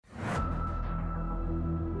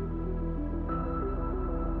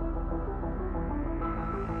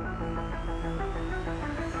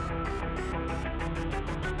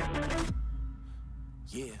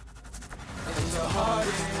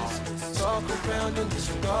Talk around and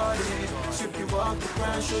disregard it. Strip you off the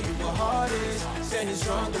ground, show you what heart is. Standing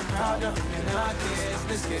strong and proud, nothing can knock it.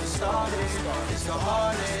 Let's get it started. It's the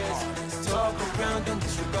hardest. Talk around and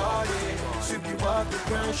disregard it. Strip you off the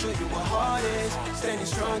ground, show you what heart is. Standing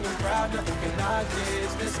strong and proud, nothing can knock it.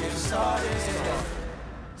 Let's get it started.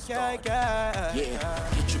 Yeah,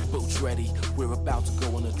 get your boots ready. We're about to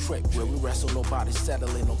go on a trip where we wrestle nobody,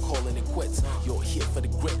 settling or calling it quits. You're here for the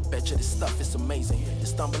grit, betcha this stuff is amazing. You're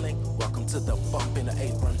stumbling, welcome to the bump in the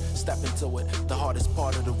apron. Step into it, the hardest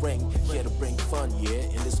part of the ring. Here to bring fun, yeah,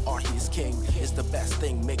 and this art he is king. It's the best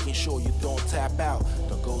thing, making sure you don't tap out.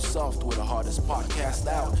 Don't go soft with the hardest podcast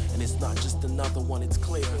out. And it's not just another one, it's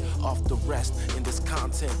clear. Off the rest, in this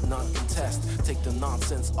content, non-contest. Take the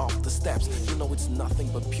nonsense off the steps. You know it's nothing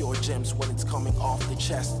but pure gems when it's coming off the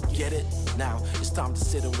chest. Get it? Now it's time to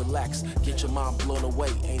sit and relax. Get your mind blown away,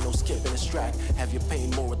 ain't no skipping this track. Have you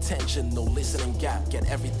paying more attention, no listening gap. Get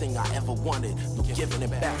everything I ever wanted, no giving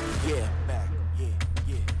it back. Yeah.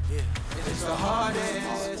 It's the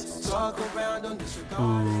hardest. Talk around on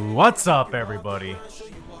disregard. What's up, everybody?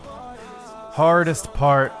 Hardest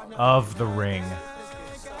part of the ring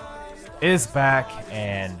is back,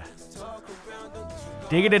 and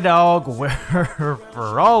diggity dog, we're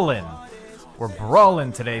brawling. We're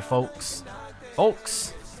brawling today, folks.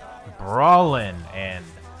 Brawling. And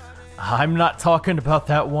I'm not talking about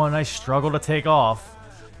that one I struggle to take off.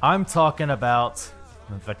 I'm talking about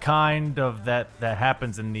the kind of that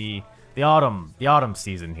happens in the autumn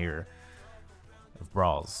season here of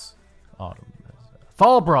brawls.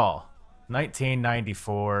 Fall Brawl,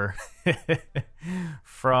 1994,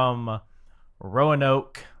 from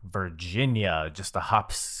Roanoke, Virginia, just a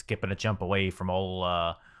hop, skip, and a jump away from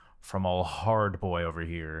old hard boy over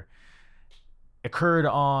here. Occurred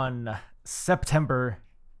on September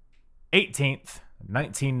 18th,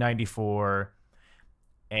 1994.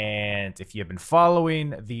 And if you've been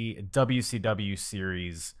following the WCW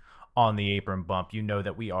series on the Apron Bump, you know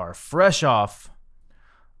that we are fresh off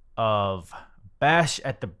of Bash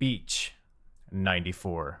at the Beach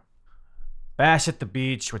 94. Bash at the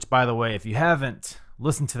Beach, which, by the way, if you haven't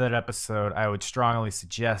listened to that episode, I would strongly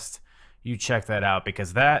suggest you check that out,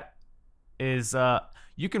 because that is,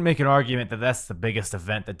 you can make an argument that that's the biggest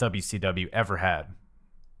event that WCW ever had.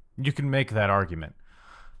 You can make that argument.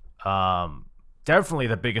 Definitely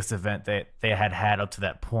the biggest event that they had up to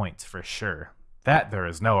that point, for sure. That there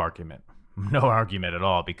is no argument. No argument at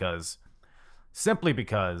all, simply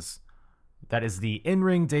because that is the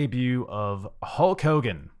in-ring debut of Hulk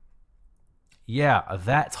Hogan. Yeah,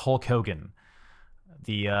 that's Hulk Hogan.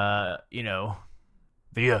 The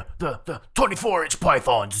 24-inch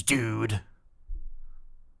pythons, dude.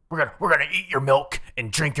 We're gonna eat your milk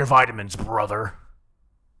and drink your vitamins, brother.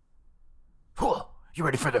 You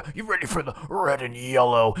ready for the red and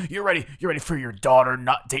yellow? You ready for your daughter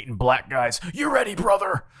not dating black guys? You ready,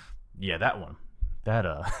 brother? Yeah, that one. That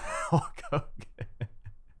Hulk Hogan.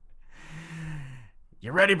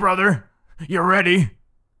 You ready, brother? You ready?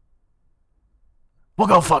 Well,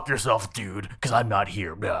 go fuck yourself, dude, because I'm not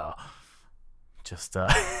here. Just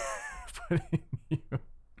putting you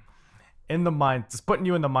in the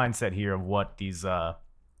mindset here of what these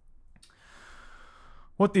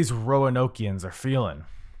Roanokeans are feeling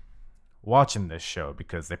watching this show,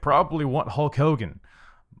 because they probably want Hulk Hogan,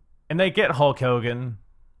 and they get Hulk Hogan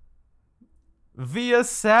via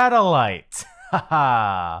satellite.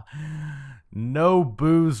 No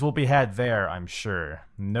boos will be had there, I'm sure.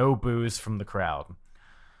 No boos from the crowd.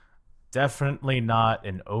 Definitely not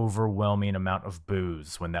an overwhelming amount of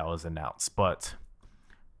boos when that was announced. But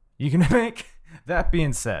you can make that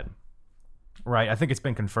being said, right? I think it's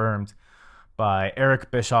been confirmed by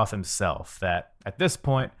Eric Bischoff himself that at this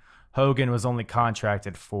point, Hogan was only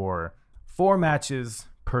contracted for 4 matches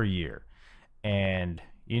per year. And,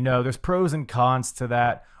 there's pros and cons to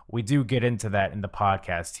that. We do get into that in the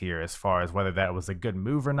podcast here as far as whether that was a good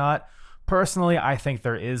move or not. Personally, I think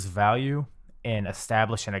there is value in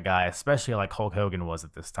establishing a guy, especially like Hulk Hogan was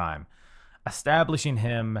at this time, establishing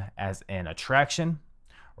him as an attraction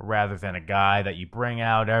rather than a guy that you bring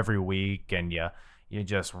out every week and you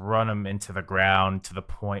just run him into the ground to the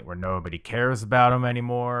point where nobody cares about him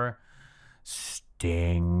anymore.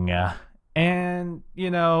 Sting. And,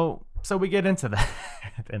 so we get into that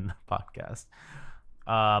in the podcast.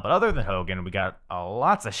 But other than Hogan, we got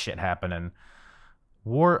lots of shit happening.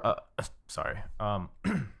 War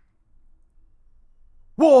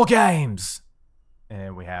Games!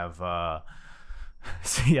 And we have, we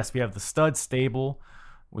have the Stud Stable,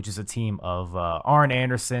 which is a team of Arn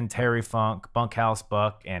Anderson, Terry Funk, Bunkhouse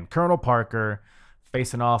Buck, and Colonel Parker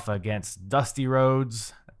facing off against Dustin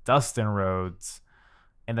Rhodes,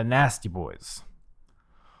 and the Nasty Boys.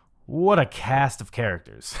 What a cast of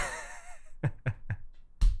characters.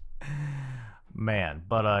 Man,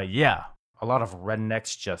 but yeah, a lot of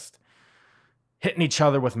rednecks just hitting each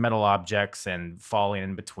other with metal objects and falling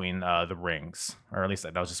in between the rings. Or at least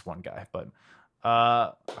that was just one guy. But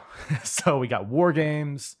so we got War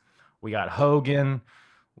Games, we got Hogan,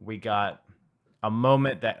 we got a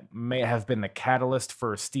moment that may have been the catalyst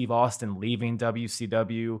for Steve Austin leaving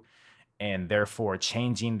WCW and therefore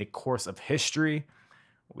changing the course of history.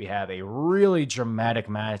 We have a really dramatic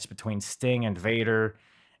match between Sting and Vader,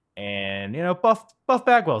 and Buff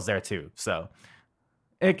Bagwell's there too. So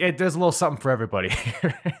there's a little something for everybody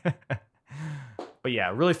here. But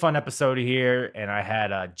yeah, really fun episode here, and I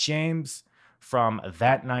had James from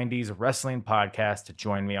That 90s Wrestling Podcast to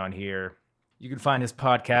join me on here. You can find his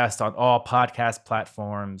podcast on all podcast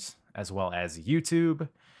platforms as well as YouTube.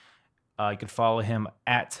 You can follow him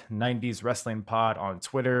at 90s Wrestling Pod on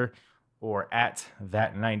Twitter or at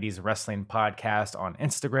That 90s Wrestling Podcast on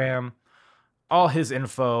Instagram. All his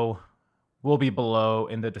info will be below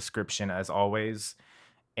in the description as always.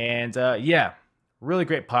 And yeah, really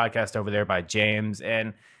great podcast over there by James,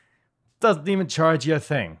 and doesn't even charge you a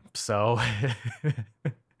thing. So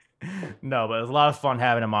no, but it was a lot of fun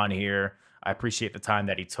having him on here. I appreciate the time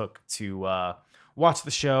that he took to watch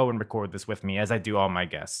the show and record this with me, as I do all my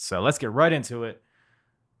guests. So let's get right into it.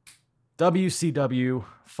 WCW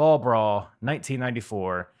Fall Brawl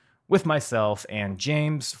 1994 with myself and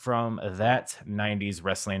James from That 90s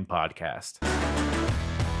Wrestling Podcast.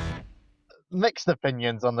 Mixed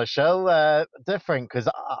opinions on the show. Different, because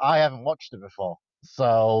I haven't watched it before.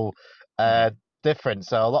 So different.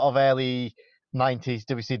 So a lot of early 90s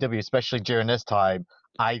WCW, especially during this time,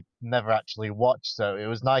 I never actually watched, so it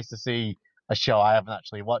was nice to see a show I haven't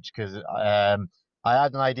actually watched, because I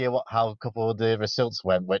had an idea how a couple of the results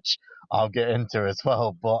went, which I'll get into as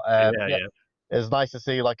well. But yeah, it was nice to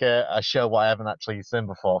see like a show what I haven't actually seen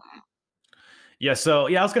before. Yeah, so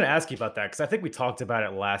I was going to ask you about that, because I think we talked about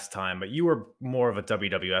it last time, but you were more of a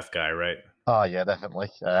WWF guy, right? Oh yeah, definitely.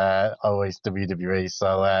 Always WWE.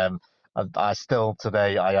 So I still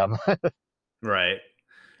today I am. Right.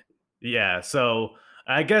 Yeah, so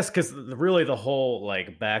I guess because really the whole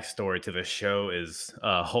like backstory to the show is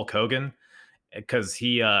Hulk Hogan, because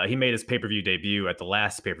he made his pay-per-view debut at the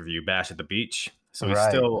last pay-per-view Bash at the Beach, so he's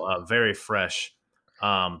still very fresh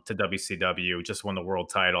to WCW. Just won the world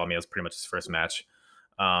title. I mean, it was pretty much his first match.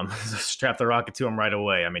 Strap the rocket to him right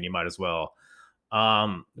away. I mean, you might as well.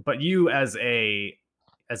 But you as a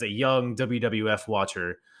young WWF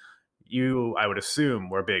watcher, I would assume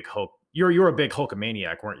were a big Hulk. You're a big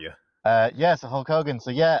Hulkamaniac, weren't you? Yeah, so Hulk Hogan. So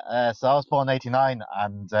yeah, so I was born in '89,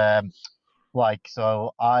 and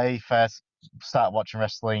so I first started watching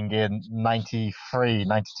wrestling in '93,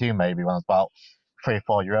 '92 maybe, when I was about 3 or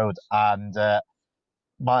 4 years old, and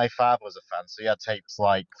my father was a fan, so he had tapes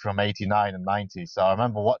like from '89 and '90. So I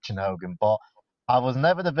remember watching Hogan, but I was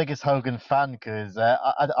never the biggest Hogan fan, because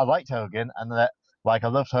I liked Hogan, and I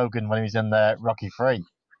loved Hogan when he was in Rocky III,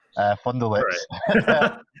 Thunder Lips.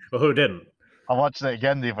 Right. Well, who didn't? I watched it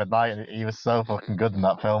again the other night, and he was so fucking good in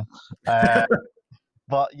that film.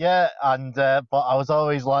 But yeah, and but I was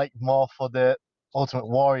always like more for the Ultimate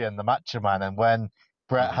Warrior and the Macho Man, and when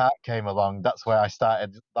Bret Hart came along, that's where I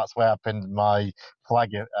started. That's where I pinned my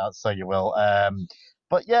flag, so you will.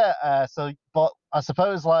 But yeah, but I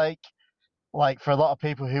suppose like for a lot of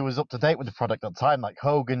people who was up to date with the product at the time, like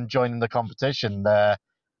Hogan joining the competition,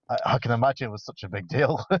 I can imagine it was such a big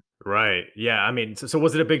deal. Right. Yeah. I mean, so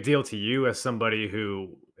was it a big deal to you as somebody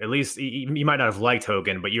who, at least you might not have liked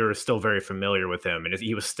Hogan, but you're still very familiar with him, and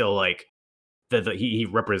he was still like he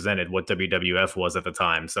represented what WWF was at the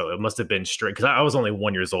time. So it must have been strict, because I was only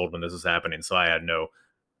 1 year old when this was happening, so I had no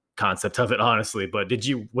concept of it, honestly. But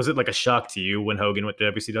was it like a shock to you when Hogan went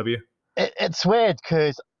to WCW? It's weird,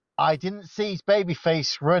 because I didn't see his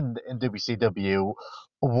babyface run in WCW.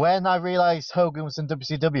 When I realized Hogan was in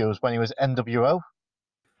WCW was when he was NWO.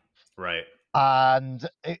 Right. And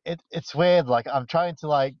it's weird. Like, I'm trying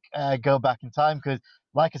to go back in time, because,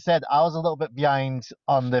 like I said, I was a little bit behind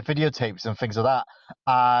on the videotapes and things like that.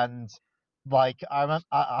 And I remember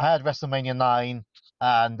I had WrestleMania 9,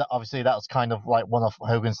 and obviously that was kind of like one of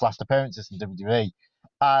Hogan's last appearances in WWE.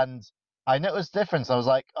 And I noticed difference. I was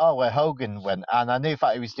like, oh, where Hogan went, and I knew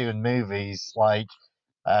that he was doing movies like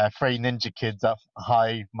Three Ninja Kids at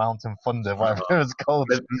High Mountain Thunder, whatever it was called.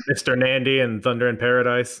 Mr. Nandy and Thunder in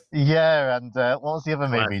Paradise. Yeah, and what was the other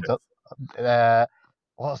movie?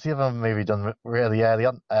 What's the other movie done really early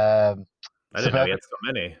on? I didn't know he had so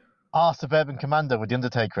many. Suburban Commando with The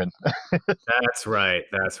Undertaker in. That's right.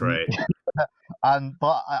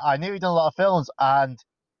 But I knew he'd done a lot of films, and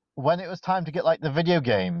when it was time to get like the video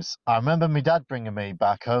games, I remember my dad bringing me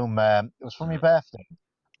back home. It was for my birthday.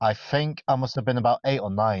 I think I must have been about 8 or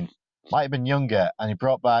 9, might have been younger, and he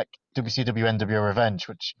brought back WCW NWO Revenge,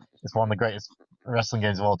 which is one of the greatest wrestling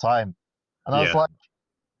games of all time. And I was Yeah.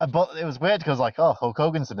 like, but it was weird because like, oh, Hulk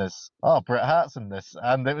Hogan's in this, oh, Bret Hart's in this,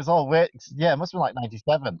 and it was all weird. Yeah, it must have been like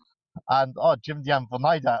 '97, and oh, Jim Diam for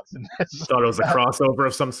Night Arts in this. Thought it was a crossover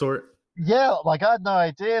of some sort. Yeah, like I had no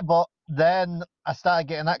idea, but then I started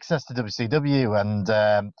getting access to WCW,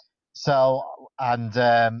 and so and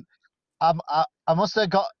I must have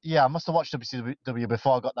I must have watched WCW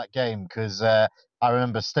before I got that game because I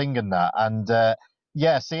remember Sting in that, and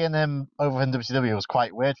yeah, seeing him over in WCW was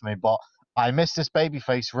quite weird for me. But I missed this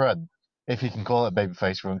babyface run, if you can call it a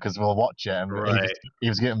babyface run, because we'll watch it, and Right. he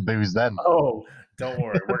was getting booze then. Oh, don't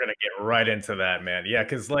worry. We're gonna get right into that, man. Yeah,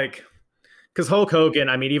 because Hulk Hogan,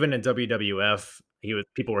 I mean, even in WWF,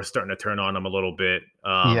 people were starting to turn on him a little bit.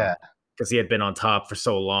 Yeah, Because he had been on top for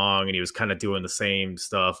so long and he was kind of doing the same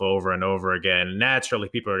stuff over and over again. Naturally,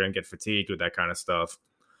 people are going to get fatigued with that kind of stuff.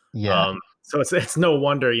 yeah. So it's no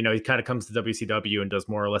wonder, he kind of comes to WCW and does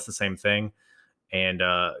more or less the same thing and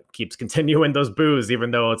keeps continuing those boos,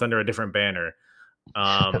 even though it's under a different banner.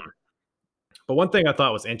 But one thing I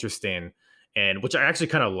thought was interesting, and which I actually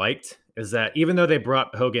kind of liked, is that even though they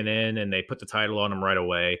brought Hogan in and they put the title on him right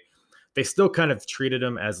away, they still kind of treated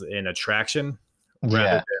him as an attraction rather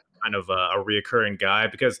Yeah. than kind of a reoccurring guy.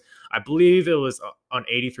 Because I believe it was on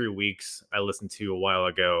 83 Weeks I listened to a while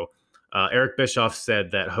ago. Eric Bischoff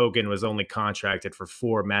said that Hogan was only contracted for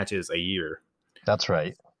 4 matches a year. That's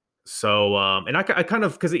right. So, and I kind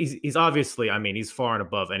of, because he's obviously, I mean, he's far and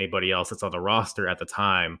above anybody else that's on the roster at the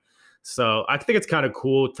time. So I think it's kind of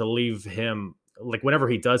cool to leave him, like whenever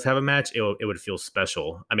he does have a match, it would feel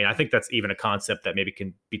special. I mean, I think that's even a concept that maybe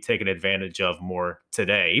can be taken advantage of more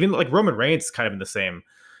today. Even like Roman Reigns is kind of in the same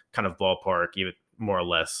kind of ballpark, even more or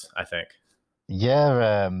less, I think.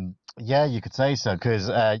 Yeah, yeah, you could say so because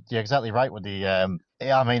you're exactly right with the.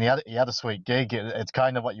 Yeah, I mean, he had a sweet gig. It's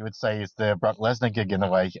kind of what you would say is the Brock Lesnar gig in a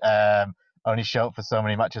way. Only show up for so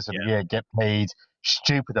many matches a year, get paid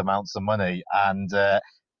stupid amounts of money, and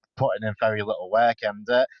putting in very little work. And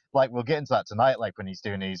like we'll get into that tonight, like when he's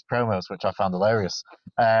doing these promos, which I found hilarious.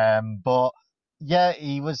 But yeah,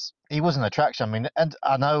 he was an attraction. I mean, and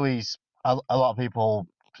I know he's a lot of people.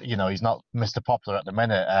 He's not Mr. Popular at the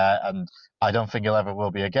minute, and I don't think he'll ever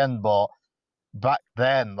will be again. But back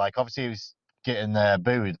then, like obviously he was getting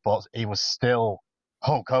booed, but he was still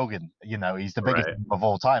Hulk Hogan. He's the biggest Right. of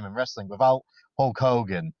all time in wrestling. Without Hulk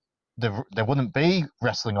Hogan, there wouldn't be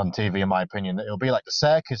wrestling on TV, in my opinion. It'll be like the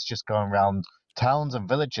circus just going around towns and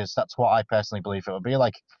villages. That's what I personally believe it would be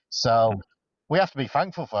like. So we have to be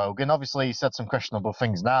thankful for Hogan. Obviously, he said some questionable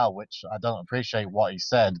things now, which I don't appreciate what he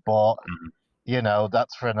said, but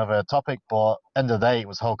that's for another topic. But end of the day, it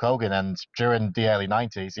was Hulk Hogan, and during the early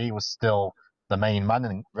 '90s, he was still the main man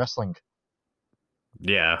in wrestling.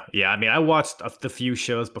 Yeah. I mean, I watched the few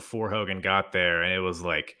shows before Hogan got there, and it was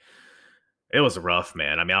rough,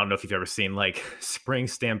 man. I mean, I don't know if you've ever seen like Spring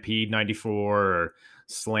Stampede '94 or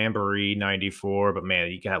Slamboree '94, but man,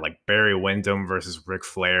 you got like Barry Windham versus Ric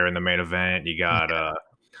Flair in the main event. You got a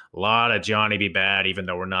lot of Johnny B. Bad, even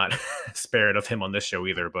though we're not spared of him on this show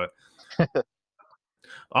either. But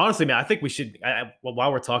honestly, man, I think we should.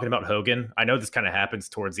 While we're talking about Hogan, I know this kind of happens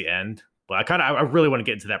towards the end, but I really want to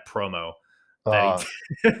get into that promo. That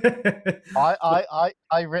he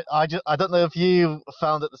I don't know if you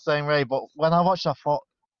found it the same way, but when I watched, I thought,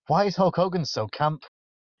 why is Hulk Hogan so camp?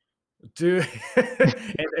 Dude,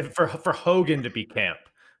 and for Hogan to be camp,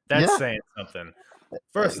 that's saying something.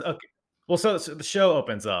 First, okay. Well, so the show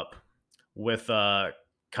opens up with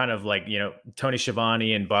kind of like Tony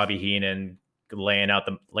Schiavone and Bobby Heenan laying out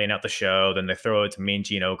the show. Then they throw it to Mean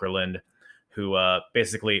Gene Okerlund, who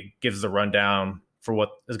basically gives the rundown for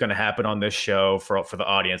what is going to happen on this show for the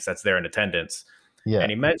audience that's there in attendance. Yeah.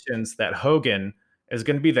 And he mentions that Hogan is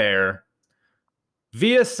going to be there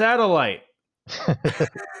via satellite.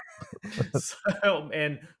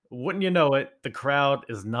 And wouldn't you know it, the crowd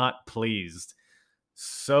is not pleased.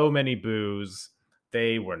 So many boos.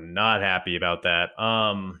 They were not happy about that.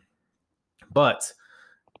 But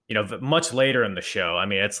much later in the show, I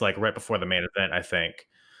mean, it's like right before the main event, I think,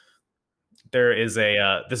 there is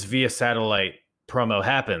this via satellite promo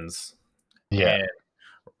happens. Yeah. And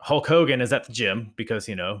Hulk Hogan is at the gym because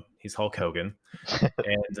he's Hulk Hogan,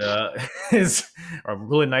 and is a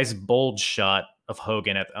really nice bold shot of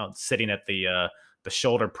Hogan sitting at the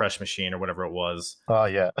shoulder press machine or whatever it was. Oh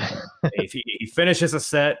yeah. he finishes a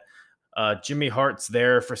set. Jimmy Hart's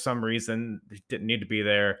there for some reason. He didn't need to be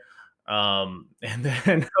there. And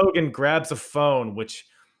then Hogan grabs a phone, which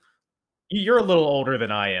you're a little older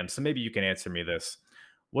than I am, so maybe you can answer me this.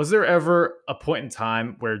 Was there ever a point in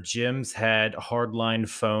time where gyms had hardline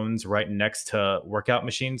phones right next to workout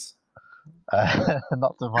machines?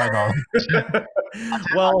 Not to my knowledge.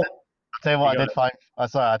 Well, I tell you what you I got did find.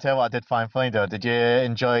 Sorry, I tell you what I did find funny though. Did you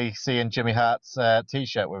enjoy seeing Jimmy Hart's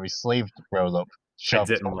T-shirt where his sleeve rolled up, I show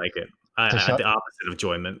didn't like it. to I show the opposite of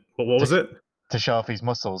enjoyment. But what to, was it? to show off his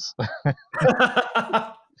muscles?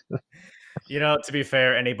 To be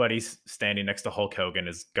fair, anybody standing next to Hulk Hogan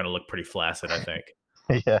is gonna look pretty flaccid, I think.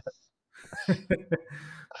 Yeah,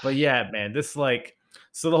 But yeah, man,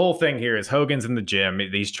 so the whole thing here is Hogan's in the gym.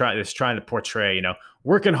 He's trying to portray,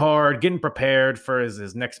 working hard, getting prepared for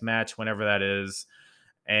his next match, whenever that is,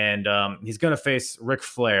 and he's gonna face Ric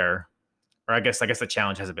Flair, or I guess the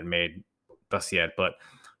challenge hasn't been made thus yet, but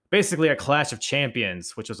basically a Clash of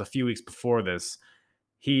Champions, which was a few weeks before this.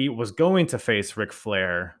 He was going to face Ric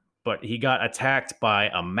Flair, but he got attacked by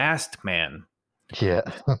a masked man, yeah,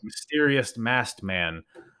 mysterious masked man,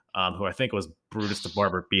 who I think was Brutus the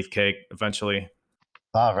Barber Beefcake eventually.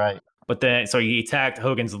 all right. But then, so he attacked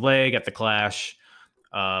Hogan's leg at the Clash.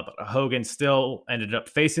 But Hogan still ended up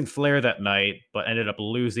facing Flair that night, but ended up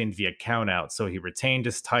losing via countout. So he retained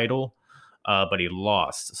his title, but he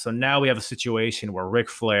lost. So now we have a situation where Ric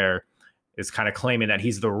Flair is kind of claiming that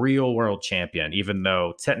he's the real world champion, even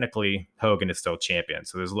though technically Hogan is still champion.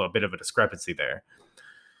 So there's a little bit of a discrepancy there.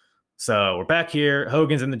 So we're back here.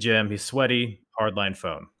 Hogan's in the gym. He's sweaty, hardline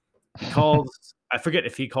phone. He calls, I forget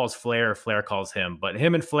if he calls Flair or Flair calls him, but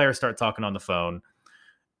him and Flair start talking on the phone.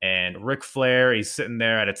 And Ric Flair, he's sitting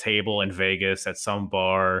there at a table in Vegas at some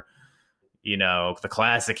bar. The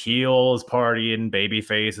classic heel is partying,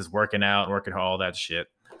 babyface is working out, working all that shit.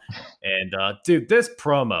 And dude, this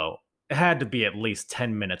promo had to be at least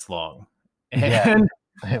 10 minutes long. Yeah, And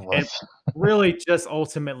it was. really just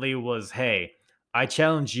ultimately was, hey, I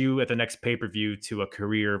challenge you at the next pay-per-view to a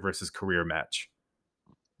career versus career match.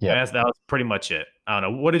 Yeah. And that was pretty much it. I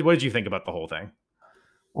don't know. What did you think about the whole thing?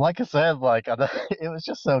 Like I said, it was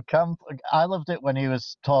just so camp. I loved it when he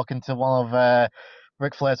was talking to one of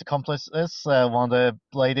Ric Flair's accomplices, one of the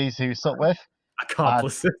ladies he slept with.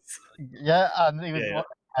 Accomplices. Yeah, and he was, Yeah.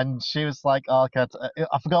 and she was like, "Oh, God,"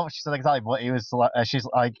 I forgot what she said exactly, but he was like, she's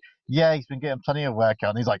like, "Yeah, he's been getting plenty of work,"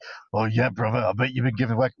 and he's like, "Oh yeah, brother, I bet you've been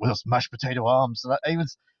giving work with those mashed potato arms." And he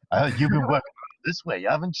was, "You've been working this way,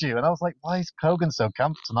 haven't you?" And I was like, "Why is Hogan so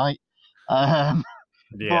camp tonight?" But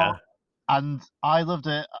Yeah. and I loved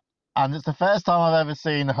it, and it's the first time I've ever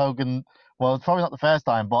seen Hogan. Well, it's probably not the first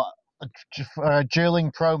time, but a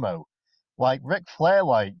dueling promo. Like Ric Flair,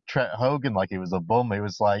 treated Hogan like he was a bum. He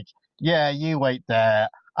was like, "Yeah, you wait there,"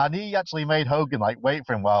 and he actually made Hogan wait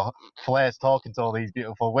for him while Flair's talking to all these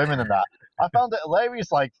beautiful women and that. I found it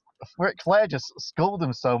hilarious. Like Ric Flair just schooled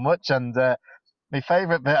him so much, and my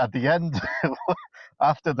favorite bit at the end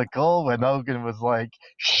after the call when Hogan was like,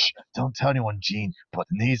 "Shh, don't tell anyone, Gene, but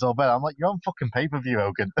the knees all better." I'm like, "You're on fucking pay-per-view,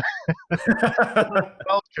 Hogan. The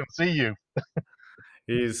world can see you."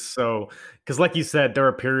 He's so, because like you said, there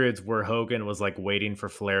were periods where Hogan was like waiting for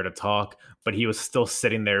Flair to talk, but he was still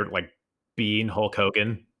sitting there like being Hulk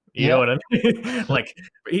Hogan. You know Yeah, what I mean? Like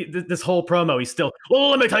this whole promo, he's still. Well,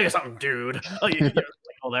 let me tell you something, dude.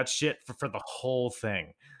 All that shit for the whole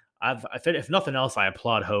thing. I think if nothing else, I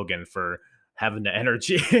applaud Hogan for having the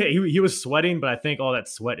energy. He was sweating, but I think all that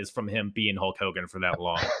sweat is from him being Hulk Hogan for that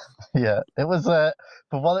long. yeah. It was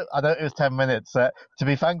for what I know it was 10 minutes. To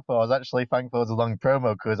be thankful, I was actually thankful it was a long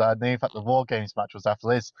promo because I knew in fact the War Games match was after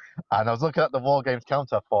this, and I was looking at the War Games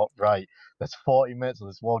counter. I thought, right, there's 40 minutes of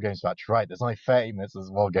this War Games match. Right, there's only 30 minutes of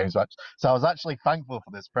this War Games match. So I was actually thankful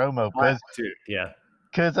for this promo Dude, yeah.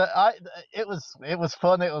 because it was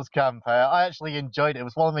fun. It was camp. I actually enjoyed it. It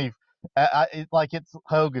was one of me. It's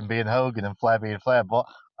Hogan being Hogan and Flair being Flair, but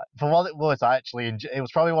for what it was, I actually it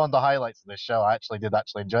was probably one of the highlights of this show. I actually did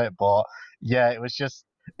enjoy it, but yeah, it was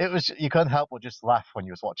you couldn't help but just laugh when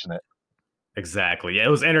you was watching it. Exactly. Yeah, it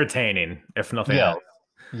was entertaining, if nothing Yeah, else.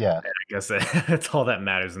 yeah, And I guess that's all that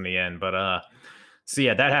matters in the end. But so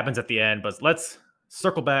yeah, that happens at the end. But let's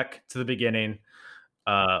circle back to the beginning.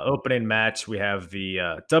 Opening match, we have the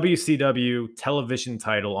WCW television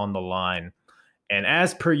title on the line. And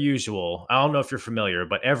as per usual, I don't know if you're familiar,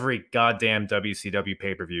 but every goddamn WCW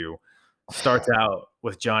pay-per-view starts out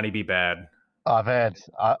with Johnny B. Bad. I've heard.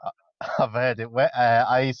 I've heard it.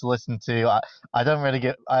 I used to listen to. I don't really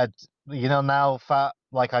get. Now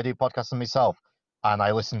like I do podcasting myself, and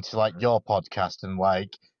I listen to your podcast and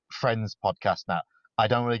friends' podcast now. I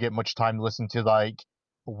don't really get much time to listen to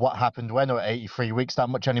what happened when or 83 weeks that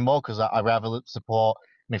much anymore because I rather support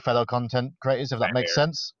my fellow content creators if that Same makes here.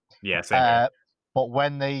 sense. Yeah, same here. But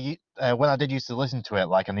when I did used to listen to it,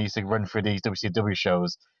 like, and I used to run through these WCW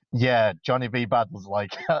shows, yeah, Johnny B. Bad was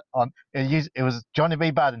like it was Johnny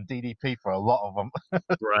B. Bad and DDP for a lot of them.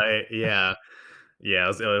 Right? Yeah. Yeah,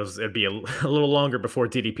 it'd be a a little longer before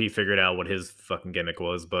DDP figured out what his fucking gimmick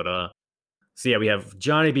was, but so yeah, we have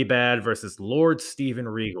Johnny B. Bad versus Lord Steven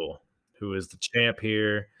Regal, who is the champ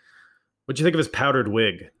here. What'd you think of his powdered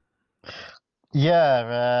wig?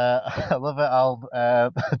 Yeah, I love it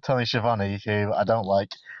how Tony Schiavone, who I don't like,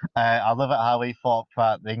 I love it how he thought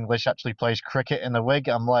that the English actually plays cricket in a wig.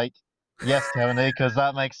 I'm like, yes, Tony, because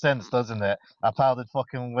that makes sense, doesn't it? A powdered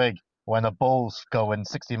fucking wig when a ball's going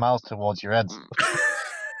 60 miles towards your head.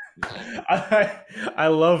 I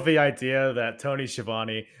love the idea that Tony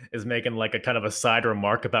Schiavone is making like a kind of a side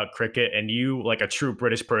remark about cricket, and you, like a true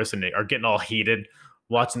British person, are getting all heated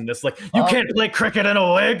watching this. Like, you Oh, can't play cricket in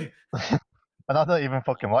a wig. and I don't even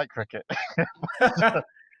fucking like cricket,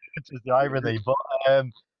 which is the irony. But Yeah.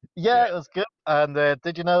 yeah, it was good. And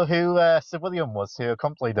did you know who Sir William was, who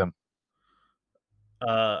accompanied him?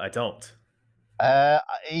 I don't.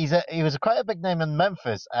 He was quite a big name in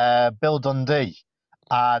Memphis, Bill Dundee,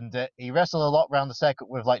 and he wrestled a lot around the circuit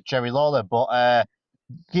with like Jerry Lawler. But I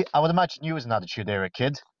would imagine you was an Attitude Era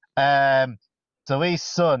kid. Um, so his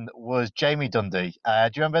son was Jamie Dundee. Do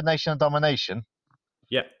you remember Nation of Domination?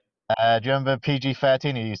 Yeah. Do you remember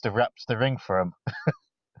PG-13? He used to rep the ring for him.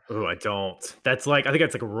 Oh, I don't. That's like, I think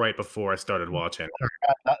that's like right before I started watching.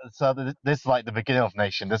 This is like the beginning of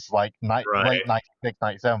Nation. This is like Right. late 96,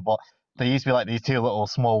 97. But they used to be like these two little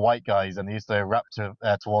small white guys, and they used to rap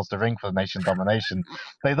towards the ring for the Nation domination.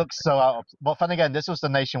 They looked so out of. But then again, this was the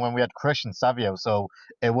Nation when we had Crush and Savio, so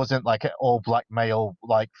it wasn't like an all black male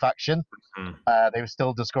like faction. Mhm. They were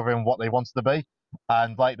still discovering what they wanted to be.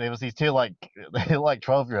 And like there was these two like they were like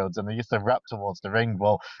 12-year-olds, and they used to rap towards the ring.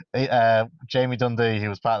 Well, Jamie Dundee, who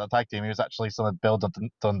was part of the tag team, he was actually son of Bill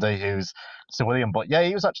Dundee, who's Sir William. But yeah,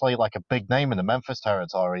 he was actually like a big name in the Memphis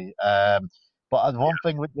territory. But one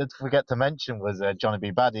thing we did forget to mention was Johnny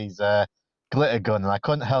B. Baddy's glitter gun, and I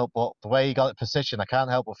couldn't help but the way he got it positioned, I can't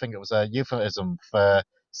help but think it was a euphemism for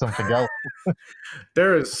something else.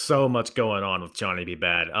 There is so much going on with Johnny B.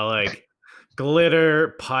 Bad. I like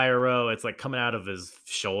glitter, pyro. It's like coming out of his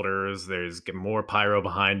shoulders. There's more pyro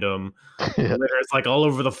behind him. Yeah. Glitter. It's like all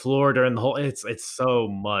over the floor during the whole. It's so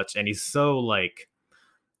much, and he's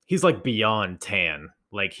like beyond tan.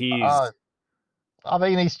 Like Uh, I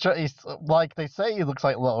mean, he's like they say he looks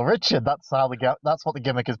like Little Richard. That's what the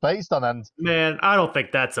gimmick is based on. And man. I don't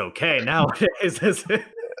think that's okay nowadays. Is it?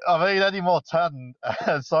 I mean, any more tan.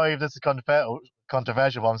 Sorry if this is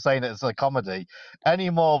controversial, but I'm saying it as a comedy. Any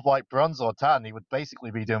more of like bronze or tan, he would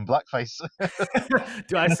basically be doing blackface.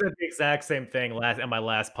 Dude, I said the exact same thing on my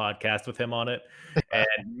last podcast with him on it,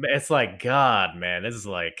 and it's like, God, man, this is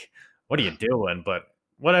like, what are you doing? But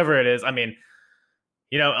whatever it is, I mean,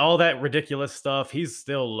 all that ridiculous stuff, he's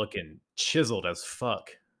still looking chiseled as fuck.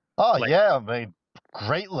 Oh Like, yeah, I mean,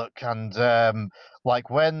 great look. And like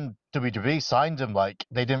when WWE signed him, like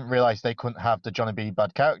they didn't realize they couldn't have the Johnny B.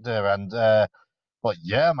 Bad character. And but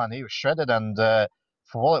yeah, man, he was shredded. And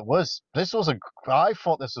for what it was, I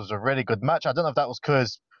thought this was a really good match. I don't know if that was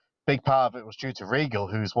because big part of it was due to Regal,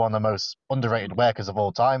 who's one of the most underrated workers of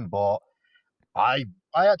all time. But I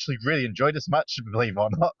I actually really enjoyed this match, believe it or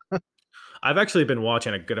not. I've actually been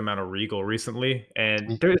watching a good amount of Regal recently,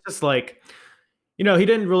 and there's just like, he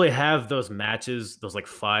didn't really have those matches, those like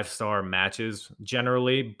 5-star matches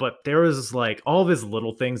generally, but there was like all of his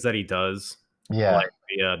little things that he does, Yeah. like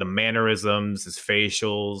the mannerisms, his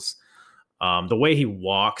facials, the way he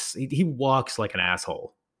walks. He walks like an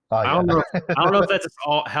asshole. Oh I yeah. don't know. I don't know if that's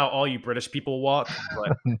how all you British people walk,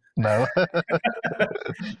 but No.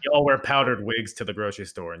 you all wear powdered wigs to the grocery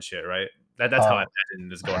store and shit, right? That's how I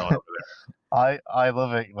imagine is going on over there. I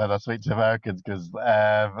love it when I speak to Americans because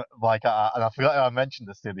like and I forgot I mentioned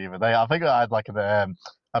this to you the other day. I think I had like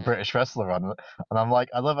a British wrestler on, and I'm like,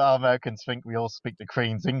 I love how Americans think we all speak the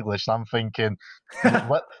Queen's English. And I'm thinking,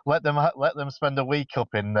 let them spend a week up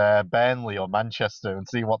in Burnley or Manchester and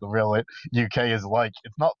see what the real UK is like.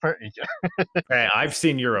 It's not pretty. Hey, I've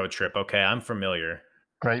seen Euro Trip. Okay, I'm familiar.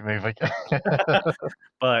 Great movie.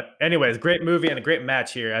 But anyways, great movie and a great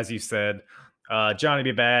match here, as you said. Johnny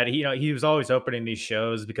B. Bad, he was always opening these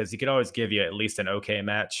shows because he could always give you at least an okay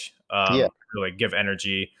match. Yeah. Really give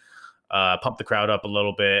energy, pump the crowd up a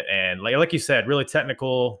little bit, and like you said, really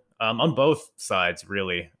technical on both sides,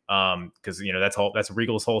 really. Because that's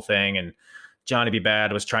Regal's whole thing, and Johnny B.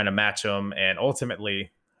 Bad was trying to match him, and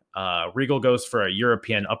ultimately, Regal goes for a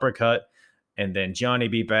European uppercut. And then Johnny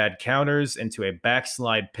B. Bad counters into a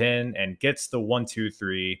backslide pin and gets the 1, 2,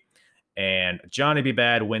 3. and Johnny B.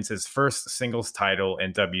 Bad wins his first singles title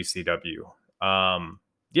in WCW.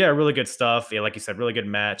 Yeah, really good stuff. Yeah, like you said, really good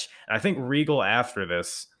match. And I think Regal after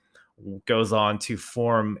this goes on to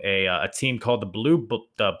form a team called the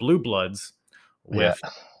Blue Bloods Yeah.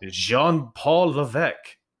 with Jean Paul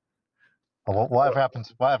Levesque. Whatever happened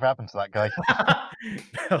to that guy?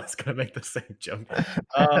 I was gonna make the same joke.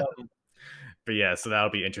 Um, but yeah, so that'll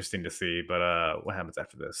be interesting to see. But what happens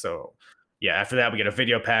after this? So yeah, after that we get a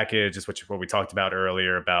video package, which is what we talked about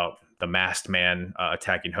earlier about the Masked Man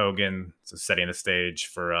attacking Hogan, so setting the stage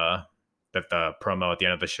for the promo at the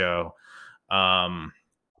end of the show.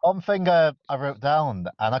 One thing I wrote down,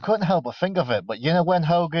 and I couldn't help but think of it, but you know when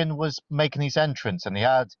Hogan was making his entrance and he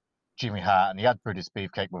had Jimmy Hart and he had Brutus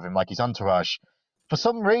Beefcake with him, like his entourage, for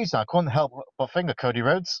some reason I couldn't help but think of Cody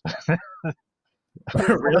Rhodes.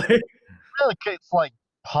 Really? It's like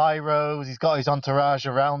pyros, he's got his entourage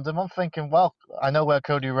around him. I'm thinking, well, I know where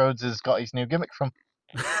Cody Rhodes has got his new gimmick from.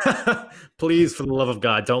 Please, for the love of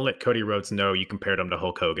God, don't let Cody Rhodes know you compared him to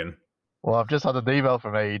Hulk Hogan. Well, I've just had an email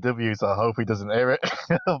from AEW, so I hope he doesn't hear it.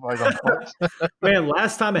 Otherwise I'm fucked. Man,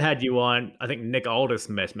 last time I had you on, I think Nick Aldis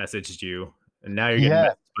messaged you, and now you're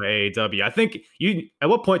getting messaged by AEW. I think you. At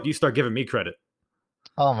what point do you start giving me credit?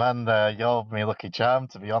 Oh man, you're my lucky charm,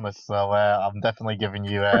 to be honest. So I'm definitely giving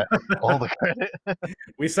you all the credit.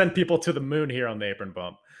 We send people to the moon here on the Apron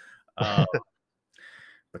Bump.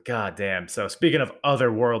 But goddamn. So speaking of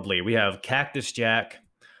otherworldly, we have Cactus Jack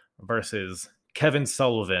versus Kevin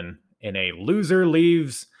Sullivan in a loser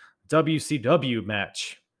leaves WCW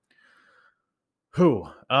match.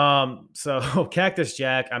 So Cactus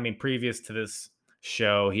Jack, I mean, previous to this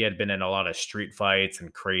show, he had been in a lot of street fights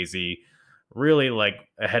and crazy, really like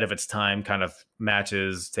ahead of its time kind of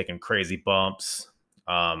matches, taking crazy bumps,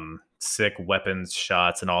 sick weapons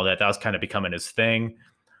shots and all that. That was kind of becoming his thing.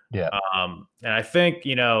 Yeah. And I think,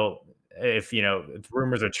 if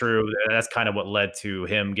rumors are true, that's kind of what led to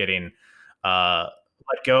him getting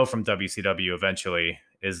let go from WCW eventually,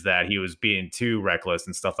 is that he was being too reckless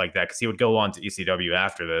and stuff like that, because he would go on to ECW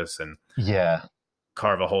after this and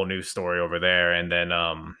carve a whole new story over there. And then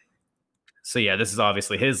so yeah, this is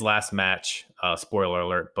obviously his last match, spoiler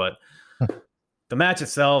alert, but the match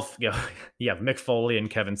itself, you have Mick Foley and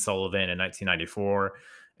Kevin Sullivan in 1994.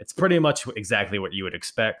 It's pretty much exactly what you would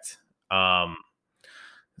expect.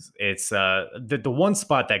 It's the one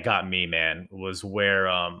spot that got me, man, was where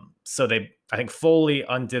I think Foley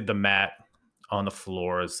undid the mat on the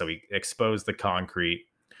floors, so he exposed the concrete.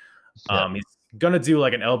 He's gonna do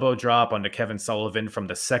like an elbow drop onto Kevin Sullivan from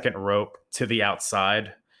the second rope to the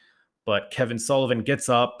outside, but Kevin Sullivan gets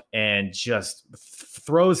up and just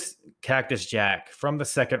throws Cactus Jack from the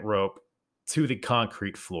second rope to the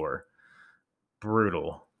concrete floor.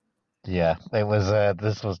 Brutal. Yeah, it was.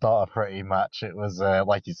 This was not a pretty match. It was,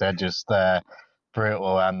 like you said, just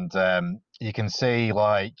brutal, and you can see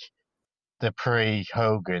like the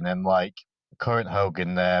pre-Hogan and like current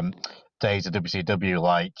Hogan days of WCW,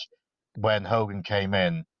 like when Hogan came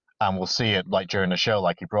in, and we'll see it like during the show,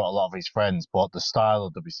 like he brought a lot of his friends, but the style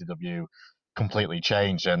of WCW completely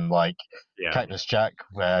changed, and like Cactus Jack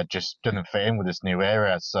just didn't fit in with this new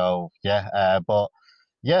era. So but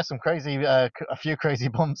yeah, a few crazy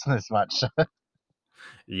bumps in this match.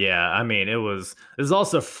 Yeah, I mean, this is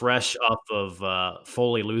also fresh off of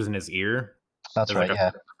Foley losing his ear. That's right,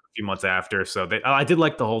 a few months after. So I did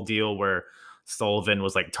like the whole deal where Sullivan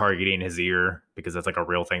was like targeting his ear, because that's like a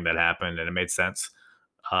real thing that happened, and it made sense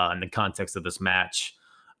in the context of this match.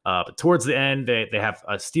 But towards the end, they have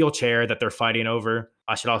a steel chair that they're fighting over.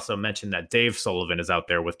 I should also mention that Dave Sullivan is out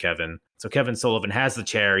there with Kevin. So Kevin Sullivan has the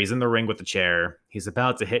chair. He's in the ring with the chair. He's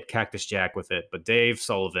about to hit Cactus Jack with it, but Dave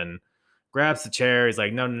Sullivan grabs the chair. He's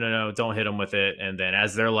like, no, don't hit him with it. And then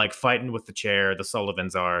as they're like fighting with the chair, the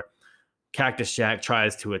Sullivans are, Cactus Jack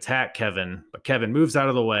tries to attack Kevin, but Kevin moves out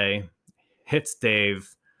of the way, hits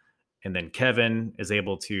Dave, and then Kevin is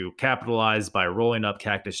able to capitalize by rolling up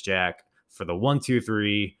Cactus Jack for the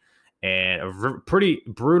 1-2-3, and a pretty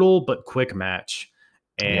brutal but quick match,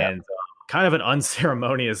 and kind of an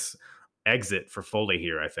unceremonious exit for Foley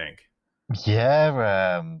here, I think.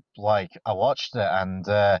 Yeah, like I watched it, and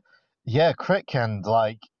quick, and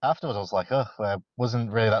like afterwards I was like,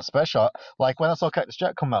 wasn't really that special. Like when I saw Cactus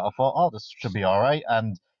Jack come out, I thought, oh, this should be all right.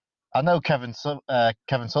 And I know Kevin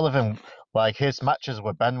Sullivan, like his matches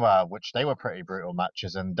with Benoit, which they were pretty brutal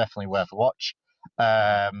matches and definitely worth a watch.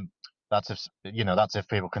 That's if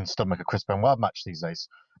people can stomach a Chris Benoit match these days.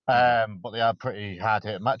 But they are pretty hard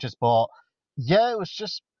hit matches. But yeah, it was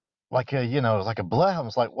just like a blur. I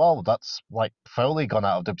was like, wow, that's like Foley gone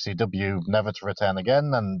out of WCW, never to return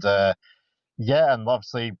again. And and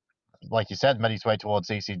obviously like you said, made his way towards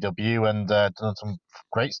ECW and done some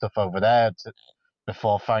great stuff over there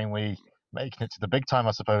before finally making it to the big time,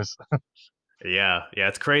 I suppose. Yeah, yeah,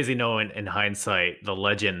 it's crazy knowing in hindsight the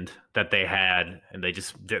legend that they had, and they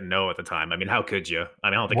just didn't know at the time. I mean, how could you? I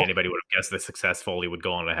mean, I don't think What anybody would have guessed the success Foley would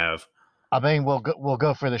go on to have. I mean, we'll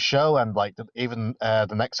go through the show and like even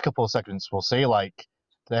the next couple of segments, we'll see like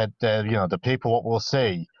the people what we'll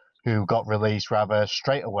see who got released rather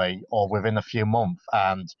straight away or within a few months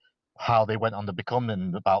and how they went on to become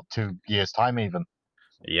in about 2 years time even.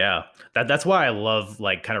 Yeah, that's why I love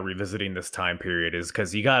like kind of revisiting this time period is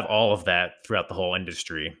because you got all of that throughout the whole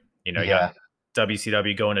industry. You know, you got Yeah,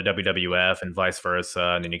 WCW going to WWF and vice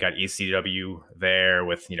versa, and then you got ECW there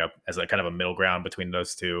with as a kind of a middle ground between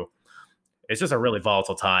those two. It's just a really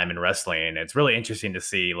volatile time in wrestling. It's really interesting to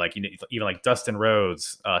see like even like Dustin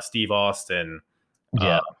Rhodes, Steve Austin,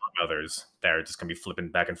 yeah. among others that are just gonna be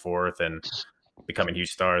flipping back and forth and becoming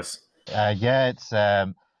huge stars. Yeah, it's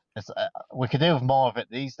we could do with more of it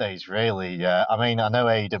these days, really. I mean, I know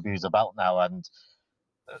AEW is about now, and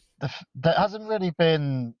there hasn't really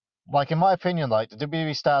been like, in my opinion, like the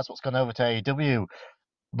WWE stars what's gone over to AEW.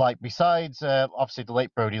 Like besides obviously the late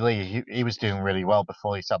Brody Lee, he was doing really well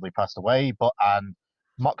before he sadly passed away. But and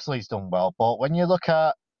Moxley's done well. But when you look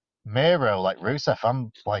at Miro, like Rusev,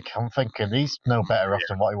 I'm thinking he's no better off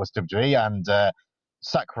than what he was WWE. And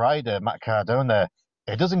Zack Ryder, Matt Cardona,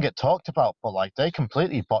 it doesn't get talked about, but like they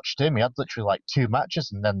completely botched him. He had literally like 2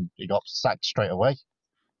 matches and then he got sacked straight away.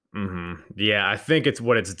 Yeah, I think it's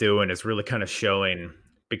what it's doing. It's really kind of showing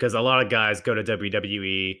because a lot of guys go to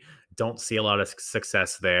WWE, don't see a lot of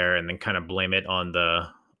success there, and then kind of blame it on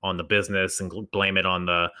the business and blame it on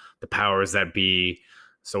the powers that be.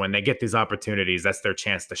 So when they get these opportunities, that's their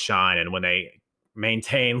chance to shine. And when they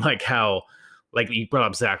maintain like how like you brought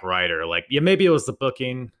up Zack Ryder, like yeah, maybe it was the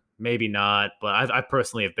booking, maybe not, but I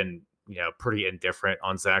personally have been pretty indifferent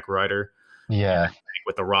on Zack Ryder Yeah.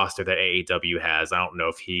 with the roster that AEW has. I don't know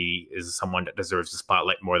if he is someone that deserves the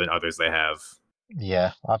spotlight more than others they have.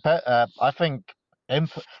 Yeah, I bet. I think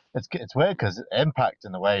imp- it's weird because Impact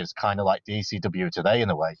in a way is kind of like the ECW today in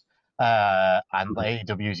a way, and the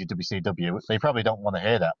AEW is your WCW. They probably don't want to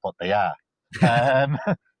hear that, but they are.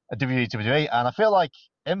 A WWE, and I feel like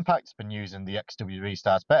Impact's been using the ex-WWE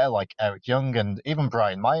stars better, like Eric Young and even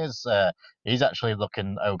Brian Myers. He's actually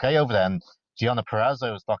looking okay over there, and Gianna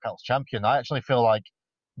Perazzo is Knockouts champion. I actually feel like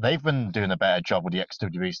they've been doing a better job with the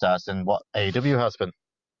ex-WWE stars than what AEW has been.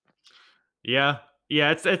 Yeah,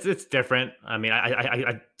 yeah, it's different. I mean,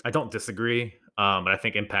 I don't disagree, but I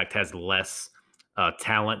think Impact has less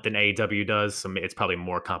talent than AEW does, so it's probably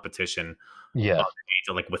more competition Yeah.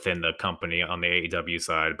 like within the company on the AEW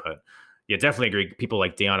side. But yeah, definitely agree. People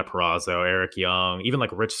like Deanna Perrazzo, Eric Young, even like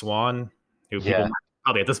Rich Swann, who people Yeah. might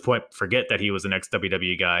probably at this point forget that he was an ex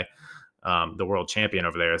WWE guy, the world champion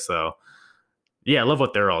over there. So yeah, I love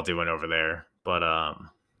what they're all doing over there. But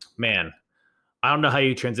man, I don't know how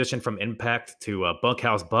you transition from Impact to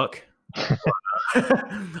Bunkhouse Buck.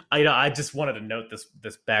 I just wanted to note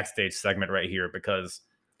this backstage segment right here because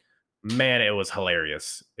man, it was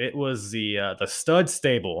hilarious. It was the Stud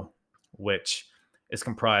Stable, which is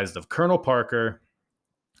comprised of Colonel Parker,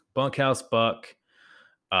 Bunkhouse Buck,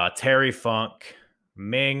 Terry Funk,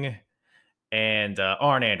 Ming, and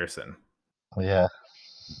Arn Anderson. Yeah.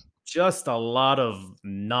 Just a lot of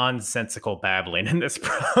nonsensical babbling in this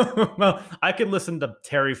promo. I could listen to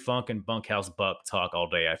Terry Funk and Bunkhouse Buck talk all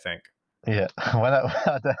day, I think. Yeah, when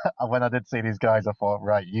I did see these guys, I thought,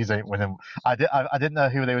 right, you ain't winning. I didn't know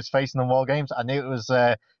who they was facing in War Games. I knew it was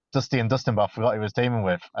Dusty and Dustin, but I forgot who he was teaming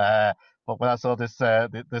with. But when I saw this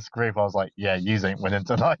group, I was like, yeah, you ain't winning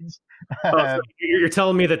tonight. Oh, so you're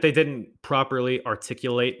telling me that they didn't properly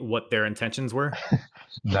articulate what their intentions were?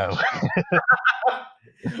 No.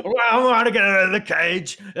 Well, I want to get out of the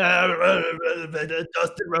cage.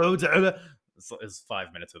 Dustin Rhodes. It's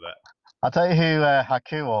 5 minutes of that. I'll tell you who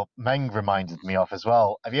Haku or Meng reminded me of as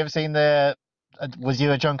well. Have you ever seen was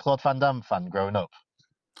you a Jean-Claude Van Damme fan growing up?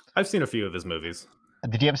 I've seen a few of his movies.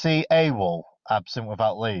 Did you ever see AWOL, Absent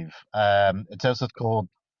Without Leave? It's also called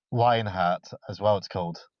Lionheart as well, it's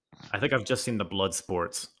called. I think I've just seen the blood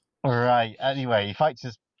sports. Right. Anyway, he fights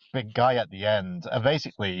this big guy at the end, and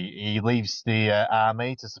basically he leaves the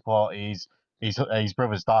army to support his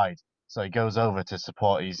brother's died, so he goes over to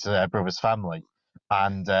support his brother's family,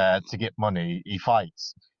 and to get money he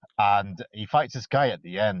fights, and he fights this guy at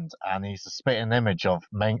the end, and he's a spitting image of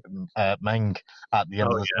Meng at the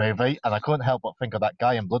end of this movie, and I couldn't help but think of that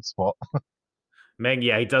guy in Bloodsport. Meng,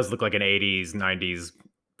 yeah, he does look like an 80s, 90s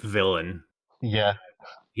villain. Yeah.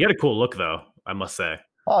 He had a cool look, though, I must say.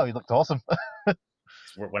 Oh, he looked awesome.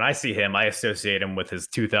 when I see him, I associate him with his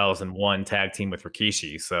 2001 tag team with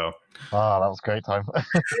Rikishi. So Oh, that was a great time.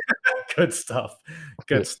 good stuff.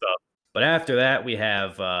 Good stuff. But after that, we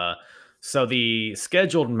have so the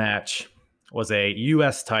scheduled match was a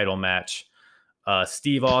U.S. title match.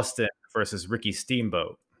 Steve Austin versus Ricky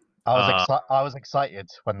Steamboat. I was excited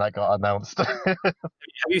when that got announced. Have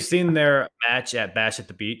you seen their match at Bash at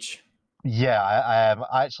the Beach? Yeah,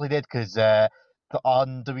 I actually did because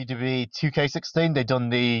on WWE 2K16 they done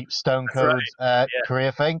the Stone That's right. Cold Yeah.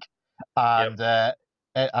 career thing, Yep.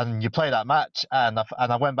 and you play that match, and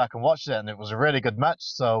I went back and watched it, and it was a really good match.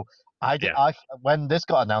 So Yeah. when this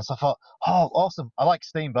got announced, I thought, oh, awesome! I like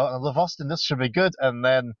Steamboat and I love Austin. This should be good. And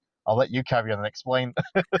then I'll let you carry on and explain.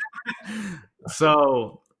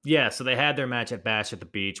 So yeah, so they had their match at Bash at the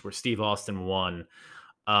Beach where Steve Austin won.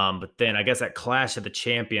 But then I guess at Clash of the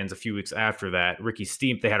Champions a few weeks after that,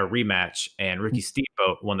 they had a rematch and Ricky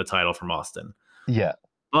Steamboat won the title from Austin. Yeah,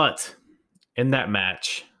 But in that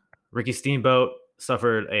match, Ricky Steamboat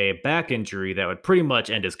suffered a back injury that would pretty much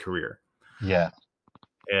end his career. yeah,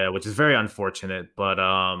 Which is very unfortunate. But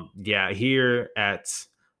yeah, here at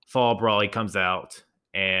Fall Brawl, he comes out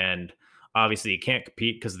and obviously he can't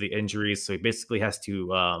compete because of the injuries. So he basically has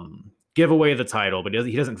to give away the title, but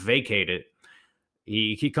he doesn't vacate it.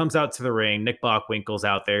 He comes out to the ring. Nick Bockwinkel's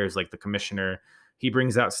out there as like the commissioner. He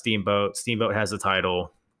brings out Steamboat. Steamboat has the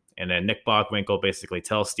title. And then Nick Bockwinkel basically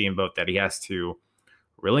tells Steamboat that he has to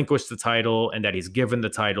relinquish the title and that he's given the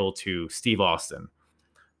title to Steve Austin.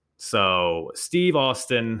 So Steve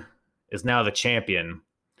Austin is now the champion.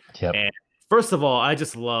 yep. And first of all, I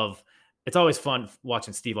just love it's always fun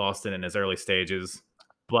watching Steve Austin in his early stages,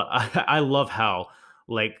 but I love how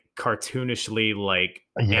like cartoonishly like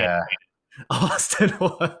Yeah. Austin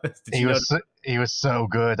was. Did you know? He was so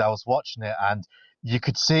good. I was watching it, and you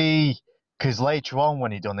could see because later on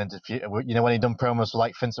when he done interview, when he done promos for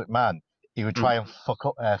like Vince McMahon, he would try and fuck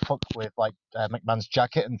with like McMahon's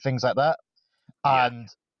jacket and things like that. Yeah. And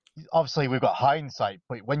obviously we've got hindsight,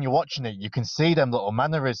 but when you're watching it, you can see them little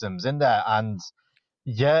mannerisms in there, and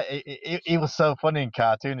yeah, he was so funny and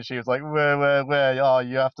cartoonish. He was like, where? Oh,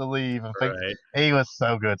 you have to leave and things. Right. He was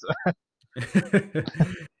so good.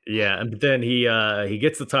 Yeah, and then he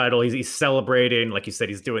gets the title. He's celebrating, like you said.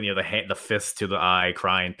 He's doing the fist to the eye,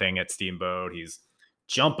 crying thing at Steamboat. He's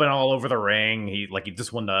jumping all over the ring. He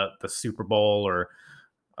just won the Super Bowl or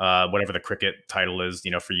whatever the cricket title is,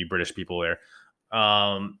 for you British people there.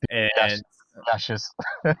 And Ashes.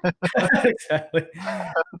 exactly.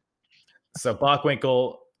 So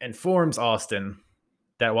Bockwinkel informs Austin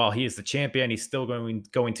that while he is the champion, he's still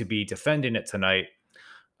going to be defending it tonight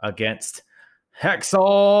against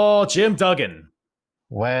Hacksaw Jim Duggan.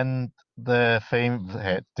 When the theme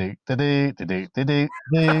hit,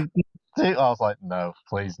 I was like, no,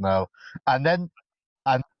 please, no. And then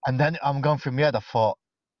I'm going through my head. I thought,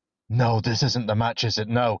 no, this isn't the match, is it?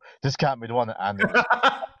 No, this can't be the one. And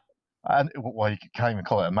well, you can't even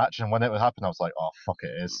call it a match. And when it would happen, I was like, oh, fuck,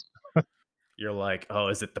 it is. You're like, oh,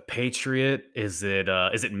 is it the Patriot? Is it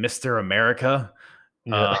Mr. America?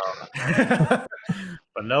 Yeah.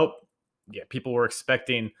 But nope. Yeah, people were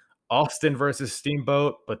expecting Austin versus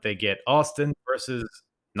Steamboat, but they get Austin versus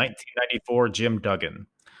 1994 Jim Duggan,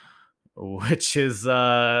 which is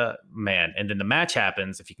man. And then the match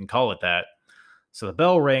happens, if you can call it that. So the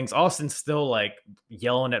bell rings. Austin's still like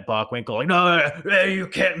yelling at Bockwinkel, like, "No, you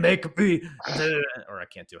can't make me," or I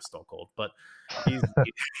can't do a Stone Cold, but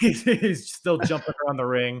he's still jumping around the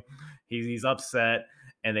ring. He's upset,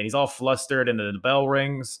 and then he's all flustered, and then the bell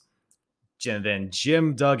rings. And then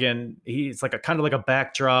Jim Duggan, he's like a kind of like a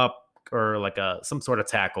backdrop or like some sort of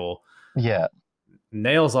tackle. Yeah.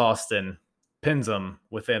 Nails Austin, pins him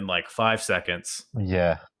within like 5 seconds.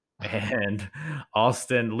 Yeah. And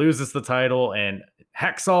Austin loses the title, and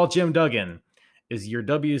Hacksaw Jim Duggan is your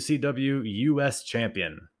WCW US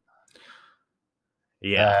champion.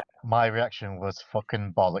 Yeah. My reaction was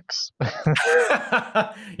fucking bollocks.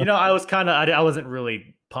 I wasn't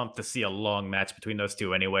really pumped to see a long match between those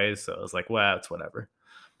two anyways, so I was like, well, it's whatever.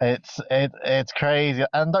 It's crazy.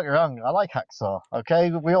 And don't get me wrong, I like Hacksaw,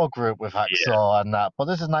 okay? We all grew up with Hacksaw and that, but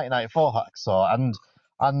this is 1994 Hacksaw,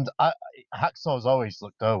 and Hacksaw's always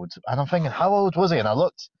looked old. And I'm thinking, how old was he? And I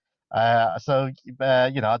looked. I've done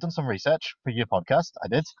some research for your podcast. I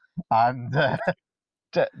did. And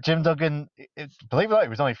Jim Duggan, believe it or not, he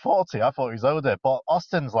was only 40. I thought he was older. But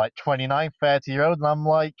Austin's like 29, 30-year-old. And I'm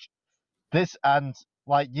like, this is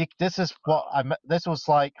what this was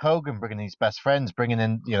like Hogan bringing his best friends, bringing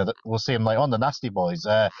in, we'll see him later on, the Nasty Boys,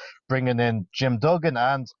 bringing in Jim Duggan.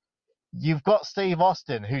 And you've got Steve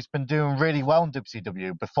Austin, who's been doing really well in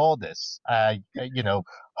WCW before this,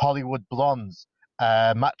 Hollywood Blondes.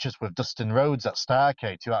 matches with Dustin Rhodes at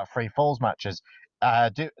Starrcade, 2 out of 3 Falls matches,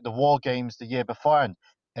 the War Games the year before, and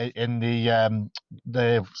in the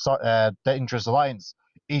Dangerous Alliance.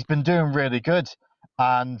 He's been doing really good,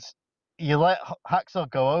 and you let Hacksaw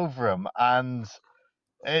go over him, and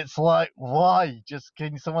it's like, why? Just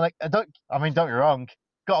kidding someone like don't get me wrong,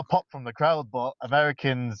 got a pop from the crowd, but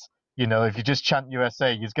Americans, if you just chant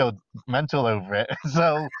USA, you just go mental over it.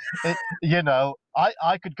 So,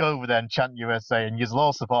 I could go over there and chant USA, and you'll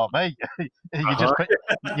all support me.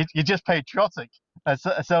 You just patriotic.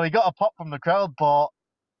 So he got a pop from the crowd, but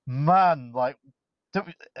man, like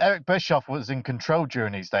Eric Bischoff was in control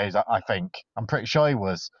during these days. I think I'm pretty sure he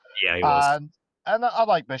was. Yeah, he was. And I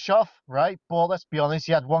like Bischoff, right? But let's be honest,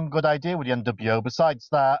 he had one good idea with the NWO. Besides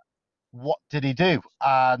that, what did he do?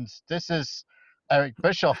 And this is Eric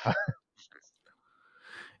Bischoff.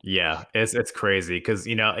 Yeah, it's crazy because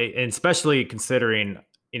and especially considering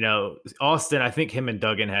Austin. I think him and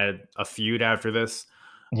Duggan had a feud after this.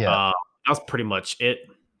 Yeah, that was pretty much it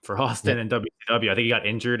for Austin and WCW. I think he got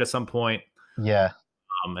injured at some point. Yeah,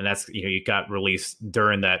 and that's he got released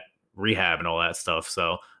during that rehab and all that stuff.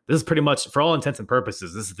 So this is pretty much, for all intents and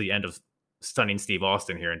purposes, this is the end of Stunning Steve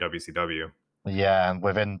Austin here in WCW. Yeah, and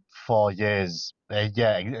within 4 years,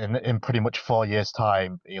 in pretty much 4 years'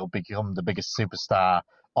 time, he'll become the biggest superstar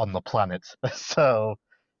on the planet. So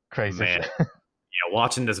crazy. Man. Yeah,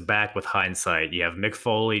 watching this back with hindsight, you have Mick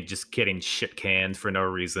Foley just getting shit canned for no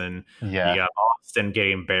reason. Yeah. You got Austin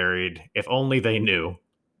getting buried. If only they knew.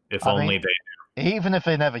 If only they knew. Even if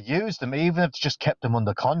they never used him, even if they just kept him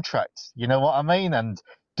under contract, you know what I mean? And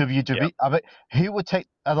WWE, I mean, who would take,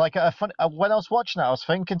 when I was watching it, I was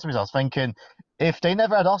thinking to myself, if they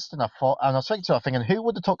never had Austin, I was thinking, who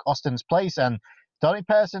would have took Austin's place? And the only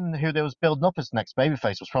person who they was building up as the next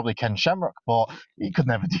babyface was probably Ken Shamrock, but he could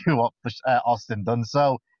never do what Austin done.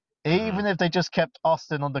 So even if they just kept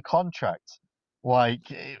Austin under contract,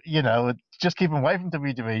 just keep him away from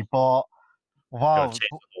WWE, but wow. Change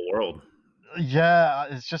the whole world. Yeah,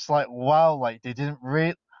 it's just like, wow, like they didn't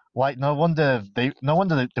really, no wonder they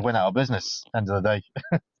went out of business end of the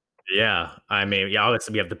day. Yeah, I mean,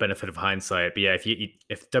 obviously we have the benefit of hindsight, but yeah,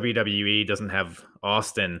 if WWE doesn't have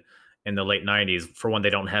Austin in the late 90s, for one, they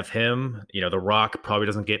don't have him. The Rock probably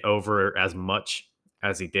doesn't get over as much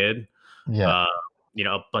as he did. Yeah.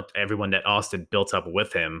 But everyone that Austin built up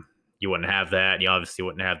with him, you wouldn't have that. You obviously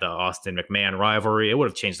wouldn't have the Austin McMahon rivalry. It would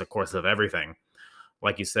have changed the course of everything.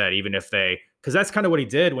 Like you said, even if because that's kind of what he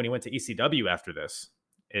did when he went to ECW after this.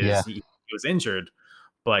 He was injured,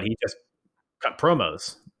 but he just cut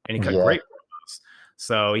promos, and he cut great promos.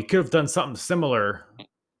 So he could have done something similar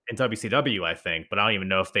in WCW, I think, but I don't even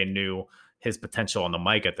know if they knew his potential on the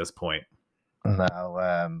mic at this point.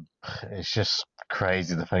 No, it's just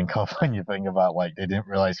crazy to think of when you think about they didn't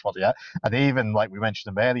realize what they had. And even we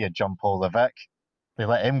mentioned him earlier, John Paul Levesque, they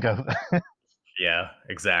let him go. Yeah,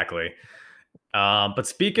 exactly. But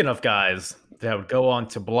speaking of guys that would go on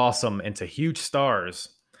to blossom into huge stars,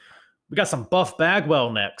 we got some Buff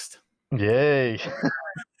Bagwell next. Yay!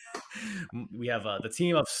 We have the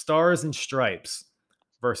team of Stars and Stripes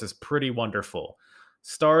versus Pretty Wonderful.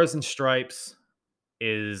 Stars and Stripes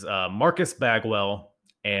is Marcus Bagwell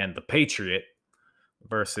and the Patriot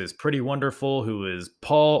versus Pretty Wonderful, who is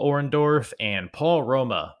Paul Orndorff and Paul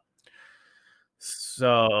Roma.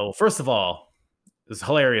 So, first of all, it's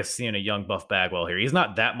hilarious seeing a young Buff Bagwell here. He's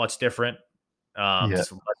not that much different.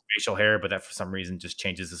 Just facial hair, but that for some reason just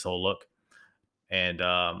changes his whole look. And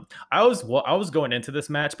I was going into this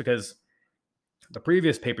match because the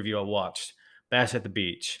previous pay-per-view I watched, Bash at the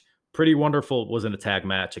Beach, Pretty Wonderful was in a tag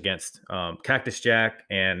match against Cactus Jack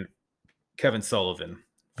and Kevin Sullivan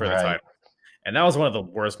for the title. And that was one of the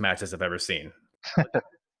worst matches I've ever seen.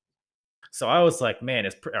 So I was like, man,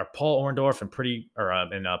 are Paul Orndorff and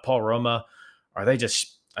Paul Roma, are they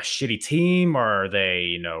just a shitty team, or are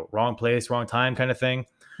they, wrong place, wrong time kind of thing?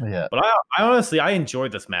 Yeah. But I honestly, I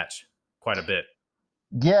enjoyed this match quite a bit.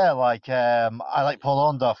 Yeah, I like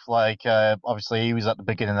Paul Orndorff. Obviously he was at the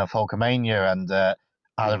beginning of Hulkamania and had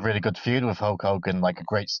a really good feud with Hulk Hogan, a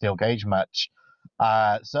great steel cage match.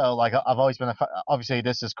 So I've always been obviously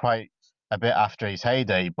this is quite a bit after his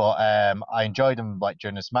heyday, but I enjoyed him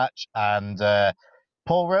during this match. And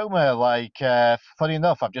Paul Roma, funny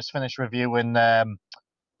enough, I've just finished reviewing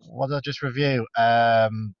what did I just review?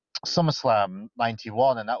 SummerSlam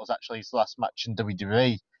 '91, and that was actually his last match in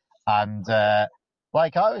WWE. And I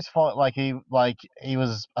always thought he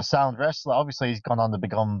was a sound wrestler. Obviously he's gone on to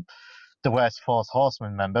become the worst Four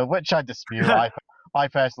Horsemen member, which I dispute. I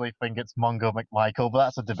personally think it's Mongo McMichael, but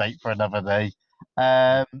that's a debate for another day.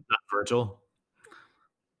 Not Virgil.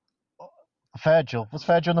 Virgil. Was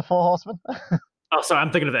Virgil in the Four Horsemen? Oh, sorry,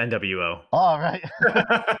 I'm thinking of the NWO. Oh, right.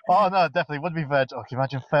 Oh, no, definitely would be Virgil. Oh, can you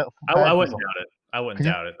imagine I Virgil's? wouldn't doubt it. I wouldn't Could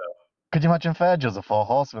you, doubt it though. could you imagine Virgil's a Four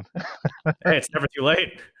Horsemen? Hey, it's never too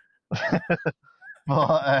late.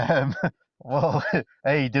 But, well,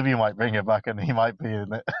 AEW might bring it back and he might be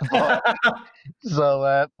in it. But,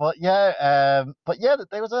 but yeah,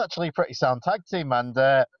 they was actually a pretty sound tag team. And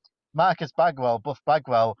Marcus Bagwell, Buff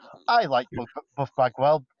Bagwell, I like Buff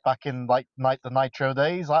Bagwell back in like the Nitro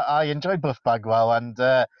days. I enjoyed Buff Bagwell. And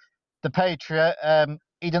the Patriot,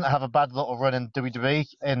 he didn't have a bad little run in WWE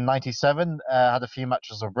in '97. Had a few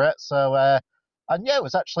matches with Brett. So, and yeah, it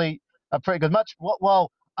was actually a pretty good match.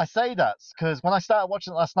 Well, I say that because when I started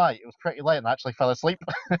watching it last night, it was pretty late and I actually fell asleep.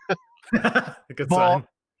 Good But sign.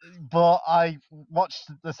 but I watched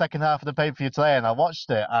the second half of the pay per view today, and I watched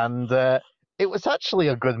it, and it was actually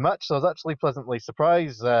a good match. So I was actually pleasantly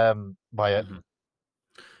surprised by it.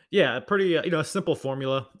 Yeah, a pretty simple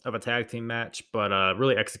formula of a tag team match, but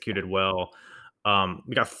really executed well.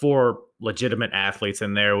 We got 4 legitimate athletes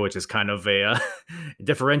in there, which is kind of a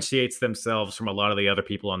differentiates themselves from a lot of the other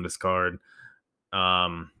people on this card.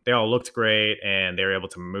 They all looked great, and they were able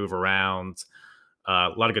to move around. A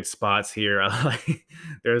lot of good spots here.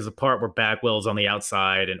 There's a part where Bagwell's on the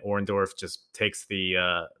outside, and Orndorff just takes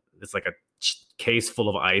it's like a case full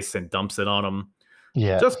of ice and dumps it on him,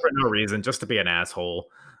 Yeah, just for no reason, just to be an asshole.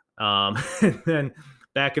 And then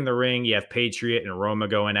back in the ring, you have Patriot and Roma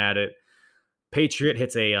going at it. Patriot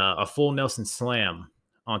hits a full Nelson slam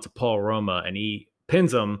onto Paul Roma, and he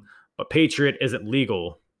pins him, but Patriot isn't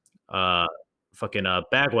legal.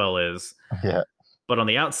 Bagwell is. yeah, But on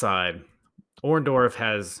the outside, Orndorff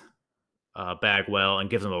has Bagwell and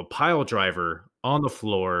gives him a pile driver on the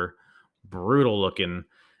floor, brutal looking,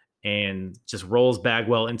 and just rolls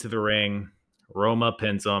Bagwell into the ring. Roma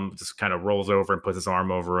pins him, just kind of rolls over and puts his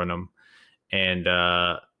arm over on him. And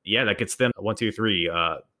that gets them 1, 2, 3.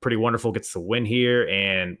 Pretty Wonderful gets the win here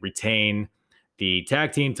and retain the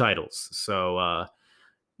tag team titles. So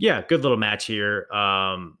good little match here.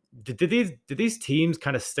 Did these teams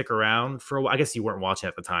kind of stick around for a while? I guess you weren't watching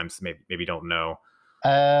at the time, so maybe don't know.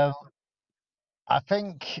 I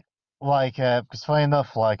think because funny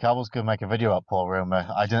enough, like I was gonna make a video about Paul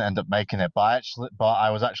Roma. I didn't end up making it, but I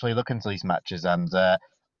was actually looking to these matches, and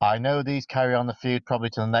I know these carry on the feud probably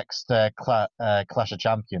to the next Clash of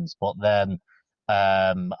Champions, but then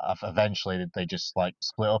eventually they just like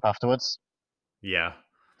split up afterwards. Yeah.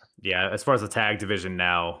 As far as the tag division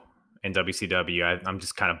now in WCW, I'm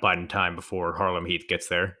just kind of biding time before Harlem Heat gets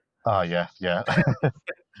there. Oh yeah.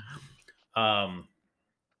 But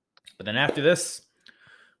then after this,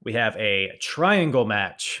 we have a triangle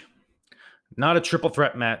match, not a triple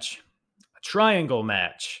threat match, a triangle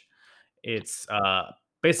match. It's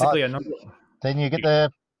basically a number. Then you get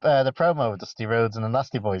the promo with Dusty Rhodes and the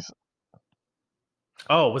Nasty Boys.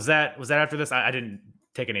 Oh, was that after this? I didn't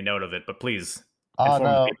take any note of it, but please. Oh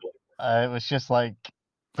no, it was just like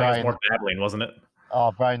Brian. It was more babbling, wasn't it?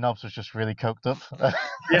 Oh, Brian Knobbs was just really coked up.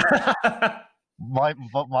 Yeah.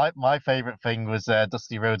 My favorite thing was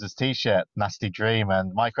Dusty Rhodes' T-shirt, "Nasty Dream,"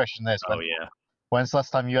 and my question is, when's the last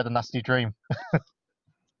time you had a nasty dream?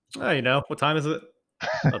 What time is it?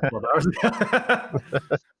 12 hours.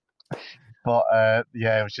 But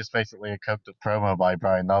it was just basically a coked up promo by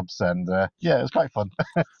Brian Knobbs, and it was quite fun.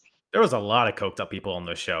 There was a lot of coked up people on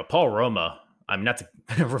this show. Paul Roma, I'm not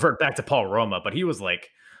to revert back to Paul Roma, but he was like,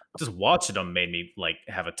 just watching him made me like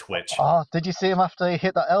have a twitch. Oh, did you see him after he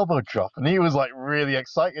hit that elbow drop? And he was like really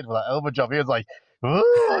excited for that elbow drop. He was like,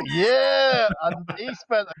 "Ooh, yeah!" And he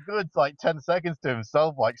spent a good like 10 seconds to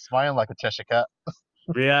himself, like smiling like a Cheshire cat.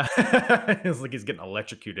 Yeah, it's like he's getting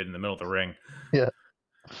electrocuted in the middle of the ring. Yeah.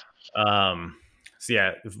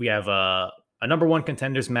 We have a number 1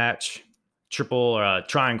 contenders match,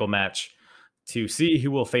 triangle match, to see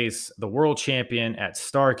who will face the world champion at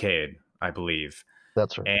Starrcade, I believe.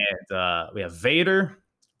 That's right. And we have Vader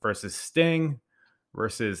versus Sting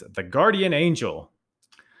versus the Guardian Angel.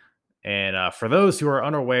 And for those who are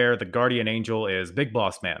unaware, the Guardian Angel is Big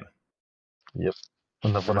Boss Man. Yep.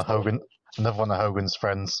 Another one of Hogan's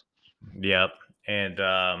friends. Yep. And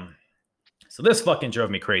so this fucking drove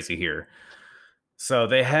me crazy here. So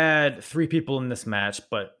they had 3 people in this match,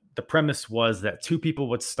 but the premise was that 2 people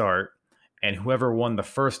would start, and whoever won the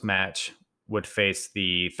first match would face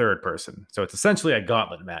the third person. So it's essentially a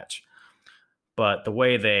gauntlet match. But the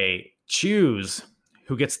way they choose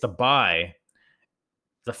who gets the bye,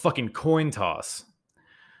 the fucking coin toss.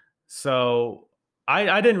 So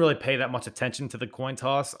I didn't really pay that much attention to the coin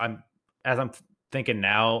toss. I'm thinking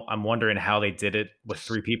now, I'm wondering how they did it with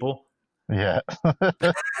 3 people. Yeah. I'm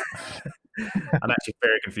actually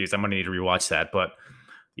very confused. I'm going to need to rewatch that. But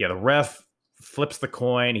yeah, the ref flips the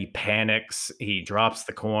coin, he panics, he drops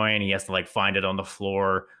the coin, he has to like find it on the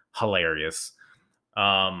floor. Hilarious.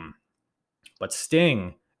 Um, but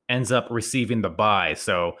Sting ends up receiving the bye,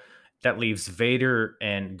 so that leaves Vader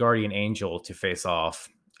and Guardian Angel to face off,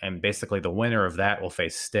 and basically the winner of that will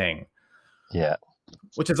face Sting. Yeah.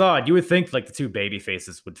 Which is odd. You would think like the two baby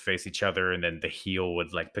faces would face each other, and then the heel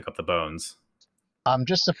would like pick up the bones. I'm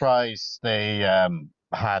just surprised they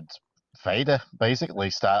had Vader basically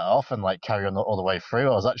start off and like carry on all the way through.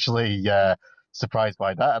 I was actually surprised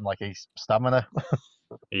by that and like his stamina.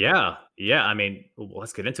 Yeah, yeah. I mean,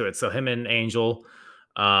 let's get into it. So him and Angel,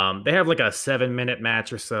 they have like a 7 minute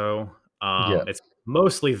match or so. Yeah. It's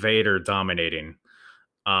mostly Vader dominating,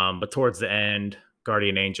 but towards the end,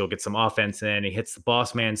 Guardian Angel gets some offense in. He hits the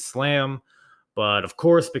Boss Man Slam, but of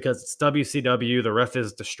course, because it's WCW, the ref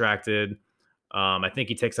is distracted. I think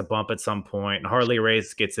he takes a bump at some point, and Harley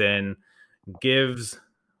Race gets in, gives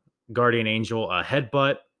Guardian Angel a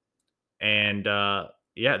headbutt, and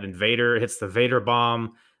yeah, then Vader hits the Vader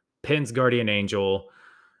bomb, pins Guardian Angel,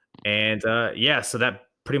 and yeah, so that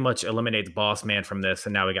pretty much eliminates Boss Man from this,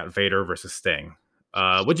 and now we got Vader versus Sting.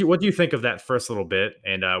 What do you think of that first little bit?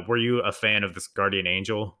 And were you a fan of this Guardian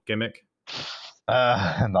Angel gimmick?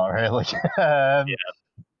 Not really. Yeah,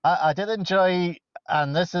 I did enjoy,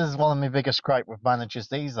 and this is one of my biggest gripe with managers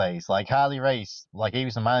these days. Like Harley Race, like he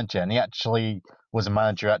was a manager, and he actually was a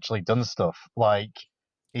manager who actually done stuff. Like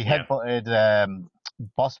he yeah, headbutted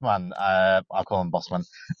Bossman. I'll call him Bossman.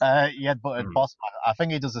 He headbutted Mhm. Bossman. I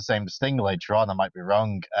think he does the same to Sting later on. I might be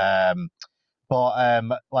wrong.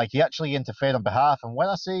 But like he actually interfered on behalf. And when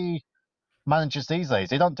I see managers these days,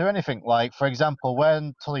 they don't do anything. Like for example,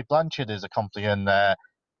 when Tully Blanchard is accompanying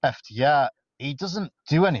FTR, he doesn't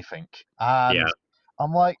do anything. Yeah, And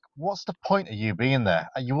I'm like, what's the point of you being there?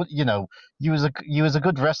 You know, you was a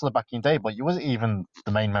good wrestler back in the day, but you wasn't even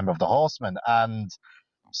the main member of the Horsemen. And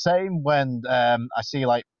same when I see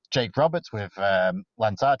like Jake Roberts with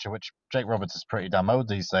Lance Archer, which Jake Roberts is pretty damn old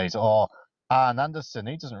these days, or Arn Anderson,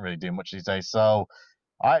 he doesn't really do much these days. So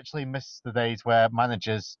I actually miss the days where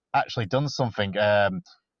managers actually done something. Going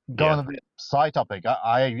yeah, a bit side topic,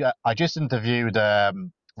 I just interviewed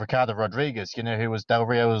Ricardo Rodriguez, you know, who was Del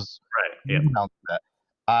Rio's right, yeah, announcer.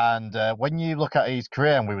 And when you look at his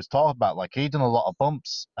career, and we was talking about, like he done a lot of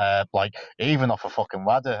bumps, like even off a fucking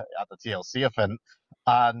ladder at the TLC event,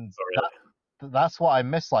 and oh, really. that's what I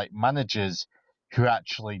miss, like managers who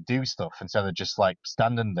actually do stuff instead of just like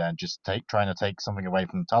standing there and just trying to take something away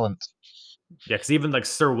from talent. Yeah, because even like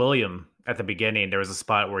Sir William at the beginning, there was a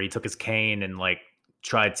spot where he took his cane and like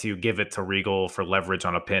tried to give it to Regal for leverage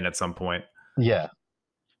on a pin at some point. Yeah,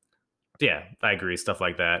 Yeah, I agree. Stuff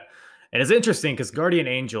like that. And it's interesting because Guardian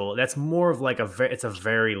Angel, that's more of like it's a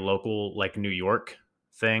very local, like New York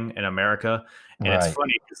thing in America. And it's right.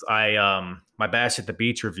 funny because my Bash at the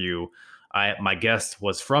Beach review, my guest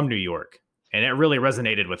was from New York, and it really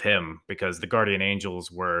resonated with him because the Guardian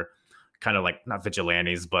Angels were kind of like not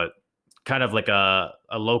vigilantes, but kind of like a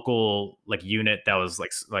local like unit that was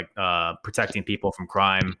like protecting people from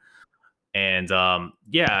crime. And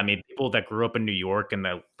yeah, I mean, people that grew up in New York in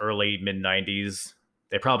the early mid '90s,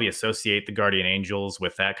 they probably associate the Guardian Angels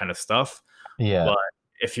with that kind of stuff. Yeah, But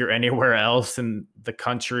if you're anywhere else in the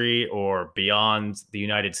country or beyond the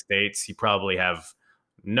United States, you probably have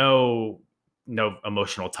no no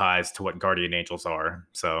emotional ties to what Guardian Angels are.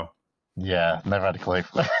 So yeah, never had a clue.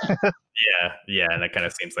 yeah, yeah, and that kind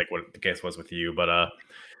of seems like what the case was with you. But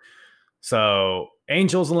so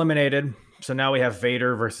Angels eliminated. So now we have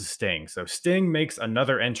Vader versus Sting. So Sting makes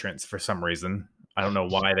another entrance for some reason. I don't know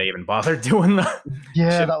why they even bothered doing that.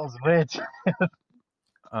 Yeah, Shit. that was weird.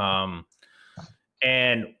 Um,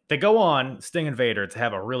 and they go on Sting and Vader to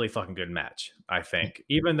have a really fucking good match. I think,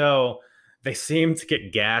 even though they seem to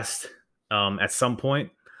get gassed at some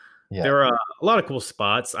point, Yeah, there are a lot of cool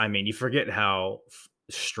spots. I mean, you forget how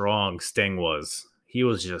strong Sting was. He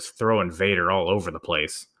was just throwing Vader all over the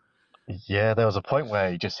place. yeah, there was a point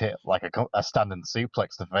where he just hit like a standing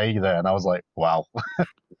suplex to Vader, and I was like, wow.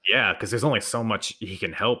 Yeah, because there's only so much he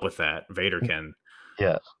can help with that. Vader can.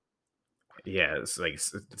 Yeah, Yeah, it's like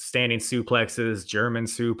standing suplexes, German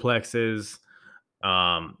suplexes.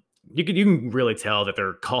 Um, you can really tell that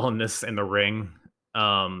they're calling this in the ring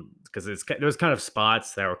because there's kind of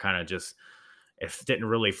spots that were kind of just it didn't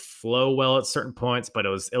really flow well at certain points, but it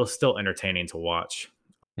was still entertaining to watch.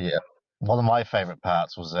 yeah. One of my favorite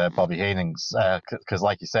parts was Bobby Heenan's, because,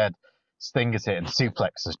 like you said, Sting is hitting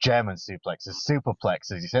suplexes, German suplexes,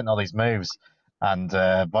 superplexes. He's hitting all these moves, and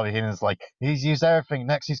Bobby Heenan's like, he's used everything.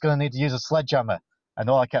 Next, he's going to need to use a sledgehammer.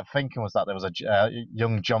 And all I kept thinking was that there was a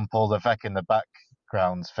young John Paul Levesque in the back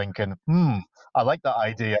background, thinking, I like that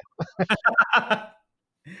idea.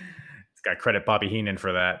 It's got credit Bobby Heenan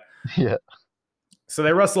for that. Yeah, So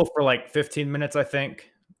they wrestle for like 15 minutes, I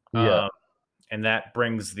think. yeah, And that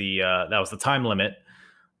brings that was the time limit.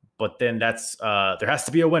 But then there has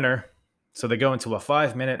to be a winner. So they go into a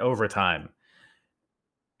 5-minute overtime.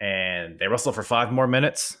 And they wrestle for 5 more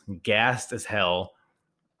minutes, gassed as hell.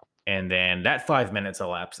 And then that 5 minutes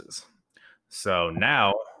elapses. So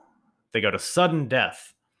now they go to sudden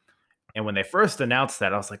death. And when they first announced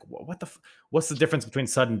that, I was like, what's the difference between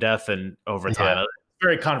sudden death and overtime? yeah,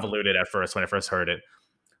 Very convoluted at first when I first heard it.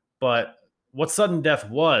 But what sudden death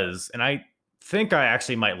was, and I think I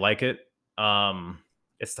actually might like it,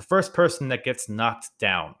 it's the first person that gets knocked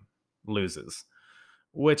down loses.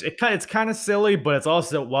 Which it's kind of silly, but it's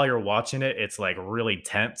also, while you're watching it, it's like really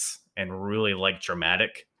tense and really like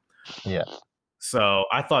dramatic. yeah, So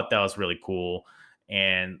I thought that was really cool.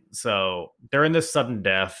 And so they're in this sudden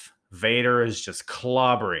death. Vader is just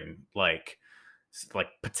clobbering, like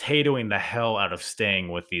potatoing the hell out of Sting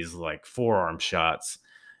with these like forearm shots.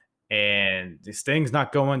 And Sting's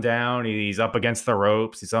not going down. He's up against the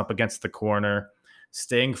ropes. He's up against the corner.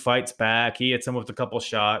 Sting fights back. He hits him with a couple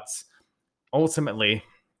shots. Ultimately,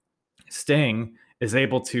 Sting is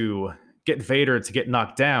able to get Vader to get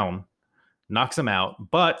knocked down, knocks him out.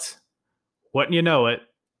 But wouldn't you know it,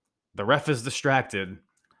 the ref is distracted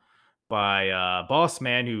by Boss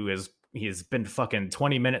Man, he's been fucking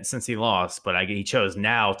 20 minutes since he lost, but he chose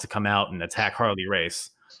now to come out and attack Harley Race.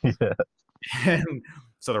 yeah, And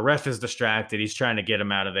so the ref is distracted. He's trying to get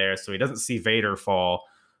him out of there, so he doesn't see Vader fall.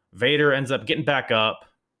 Vader ends up getting back up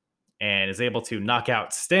and is able to knock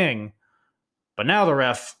out Sting. But now the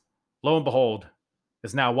ref, lo and behold,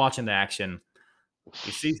 is now watching the action.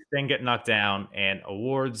 You see Sting get knocked down and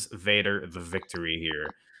awards Vader the victory here.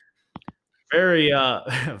 Very,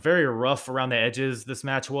 very rough around the edges this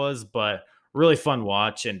match was, but really fun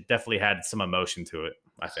watch and definitely had some emotion to it,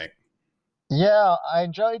 I think. yeah. I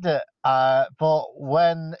enjoyed it. But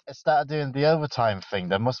when it started doing the overtime thing,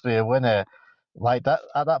 there must be a winner. Like that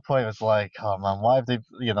at that point, it was like, oh man, why have they?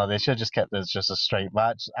 They should have just kept this just a straight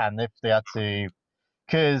match. And if they had to,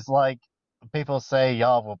 because like people say,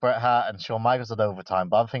 yeah, well, Bret Hart and Shawn Michaels had overtime,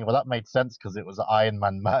 but I'm thinking, well, that made sense because it was an Iron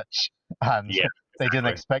Man match, and Yeah, they didn't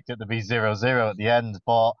exactly. expect it to be 0-0 at the end.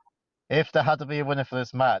 But if there had to be a winner for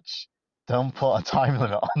this match, don't put a time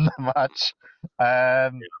limit on the match.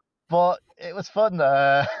 But it was fun.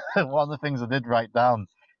 One of the things I did write down.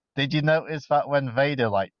 Did you notice that when Vader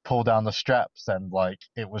like pulled down the straps and like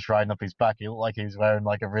it was riding up his back, he looked like he was wearing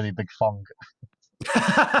like a really big thong.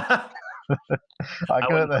 I I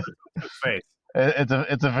wouldn't couldn't. put his face.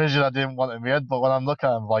 It's a vision I didn't want in my head, but when I'm looking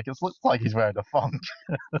at him, like it looks like he's wearing a thong.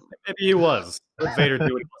 Maybe he was. Let Vader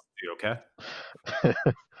do what he wants to do,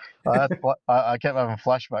 okay? I kept having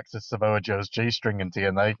flashbacks to Samoa Joe's G-string in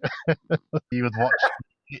TNA. He would watch.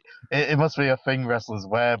 It must be a thing wrestlers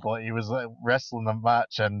wear, but he was wrestling a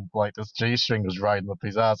match and like this G-string was riding up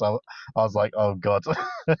his ass. I was like, oh god.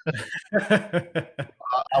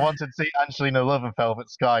 I wanted to see Angelina Love and Velvet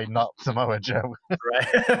Sky, not Samoa Joe.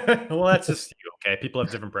 Right. Well, that's just you, okay? People have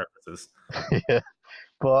different preferences. Yeah.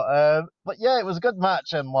 But yeah, it was a good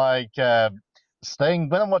match, and like Sting.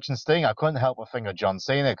 When I'm watching Sting, I couldn't help but think of John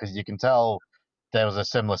Cena because you can tell there was a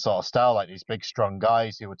similar sort of style, like these big, strong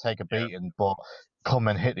guys who would take a beating but come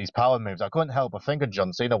and hit these power moves. I couldn't help but think of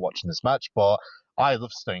John Cena watching this match, but I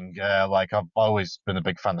love Sting. Like I've always been a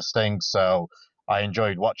big fan of Sting, so I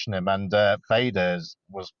enjoyed watching him. And Vader's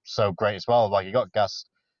was so great as well. Like he got gassed.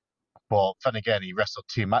 But then again, he wrestled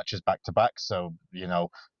 2 matches back to back, so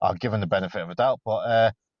I'll give him the benefit of the doubt.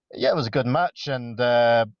 But yeah, it was a good match, and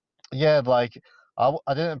yeah, like I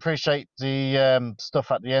didn't appreciate the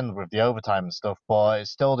stuff at the end with the overtime and stuff, but it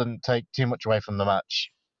still didn't take too much away from the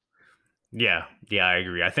match. Yeah, I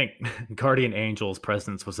agree. I think Guardian Angel's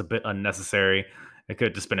presence was a bit unnecessary. It could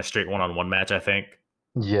have just been a straight one-on-one match, I think.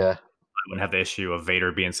 Yeah, I wouldn't have the issue of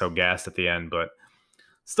Vader being so gassed at the end, but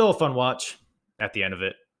still a fun watch at the end of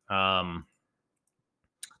it. But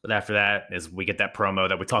after that is we get that promo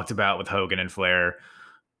that we talked about with Hogan and Flair.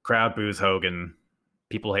 Crowd boos Hogan.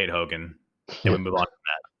 People hate Hogan. Then we move on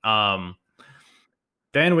from that.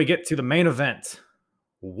 Then we get to the main event,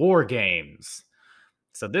 War Games.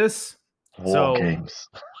 So this War Games.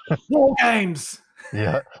 War Games.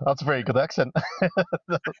 Yeah, that's a very good accent.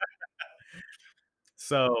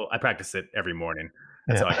 So I practice it every morning.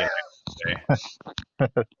 That's Yeah. how I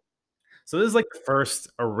get it. So this is like the first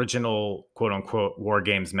original quote unquote War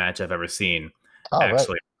Games match I've ever seen. Oh,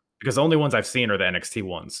 actually, because the only ones I've seen are the NXT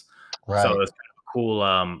ones. Right. So it was kind of cool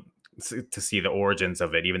to see the origins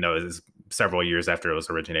of it, even though it was several years after it was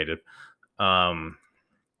originated.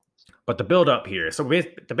 But the build up here. So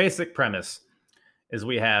the basic premise is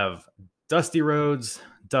we have Dusty Rhodes,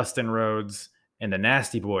 Dustin Rhodes, and the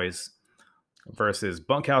Nasty Boys versus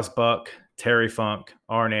Bunkhouse Buck, Terry Funk,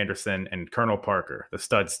 Arn Anderson, and Colonel Parker, the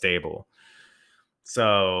stud stable.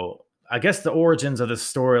 So I guess the origins of this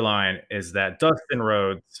storyline is that Dustin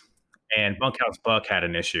Rhodes and Bunkhouse Buck had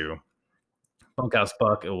an issue. Bunkhouse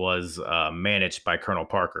Buck was managed by Colonel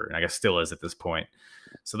Parker, and I guess still is at this point.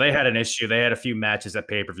 So they had an issue. They had a few matches at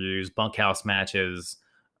pay-per-views, bunkhouse matches,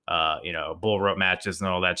 bull rope matches and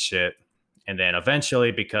all that shit. And then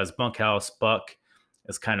eventually, because Bunkhouse Buck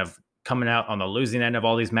is kind of coming out on the losing end of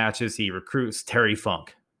all these matches, he recruits Terry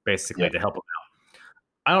Funk basically to help him out.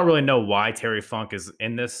 I don't really know why Terry Funk is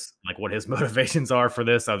in this, like what his motivations are for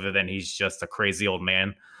this, other than he's just a crazy old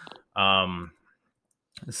man.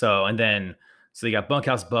 So you got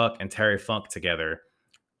Bunkhouse Buck and Terry Funk together.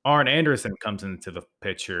 Arn Anderson comes into the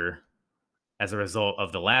picture as a result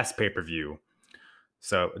of the last pay-per-view.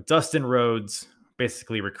 So Dustin Rhodes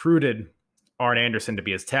basically recruited Arn Anderson to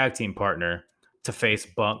be his tag team partner to face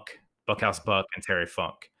Bunkhouse Buck, and Terry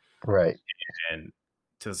Funk. Right. And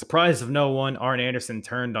to the surprise of no one, Arn Anderson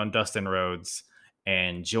turned on Dustin Rhodes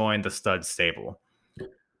and joined the stud stable.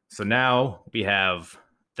 So now we have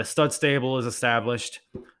the stud stable is established.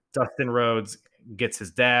 Dustin Rhodes gets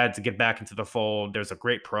his dad to get back into the fold. There's a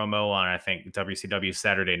great promo on, I think, WCW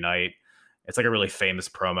Saturday Night. It's like a really famous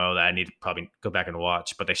promo that I need to probably go back and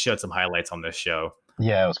watch, but they showed some highlights on this show.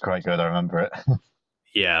 Yeah, it was quite good. I remember it.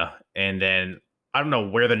 Yeah. And then I don't know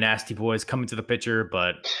where the Nasty Boys come into the picture,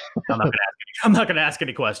 but I'm not going to ask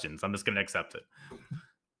any questions. I'm just going to accept it.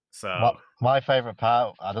 So my favorite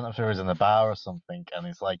part, I don't know if it was in the bar or something, and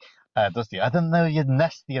he's like, Dusty, I didn't know you're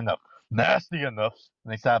nasty enough. Nasty enough.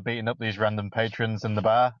 And they started beating up these random patrons in the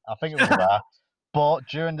bar. I think it was the bar. But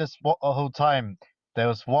during this whole time, there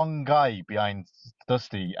was one guy behind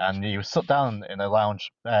Dusty, and he was sat down in a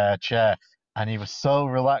lounge chair, and he was so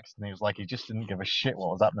relaxed, and he was like, he just didn't give a shit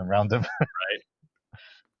what was happening around him. Right.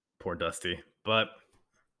 Poor Dusty. But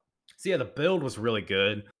so yeah, the build was really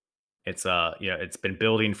good. It's it's been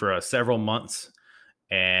building for several months,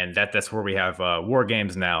 and that's where we have War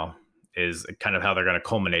Games now is kind of how they're going to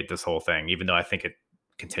culminate this whole thing, even though I think it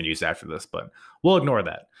continues after this, but we'll ignore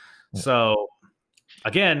that. Yeah. So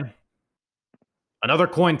again, another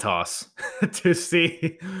coin toss to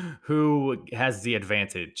see who has the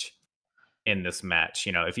advantage in this match.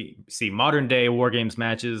 If you see modern day War Games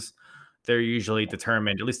matches, they're usually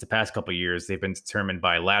determined, at least the past couple of years, they've been determined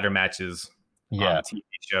by ladder matches on the TV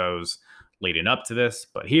shows leading up to this.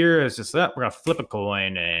 But here it's just that we're going to flip a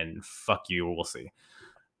coin and fuck you, we'll see.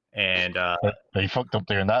 And he fucked up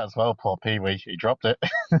doing that as well, poor Pee-wee. He dropped it.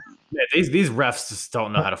 Yeah, these refs just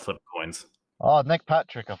don't know how to flip coins. Oh, Nick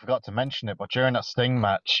Patrick, I forgot to mention it, but during that Sting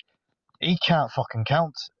match, he can't fucking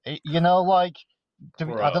count. I don't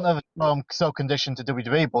know if I'm so conditioned to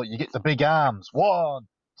WWE, but you get the big arms. 1,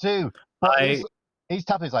 2. He's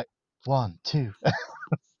tapping. He's like 1, 2.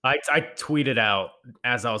 I tweeted out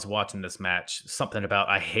as I was watching this match something about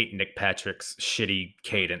I hate Nick Patrick's shitty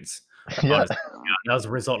cadence. Yeah. That was a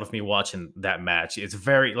result of me watching that match. It's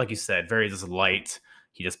very, like you said, very just light.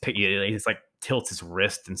 He just like tilts his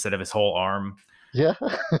wrist instead of his whole arm. Yeah.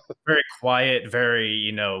 Very quiet,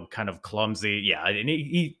 very, kind of clumsy. Yeah. And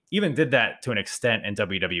he even did that to an extent in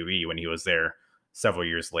WWE when he was there several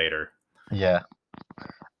years later. Yeah.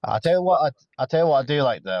 I tell you what I do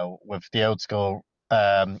like though with the old school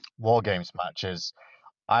War Games matches.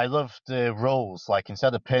 I love the rules. Like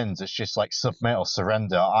instead of pins, it's just like submit or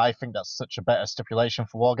surrender. I think that's such a better stipulation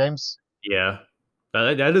for War Games. Yeah,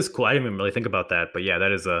 that is cool. I didn't even really think about that, but yeah,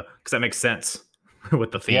 that is because that makes sense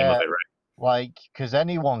with the theme of it, right? Like, because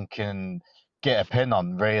anyone can get a pin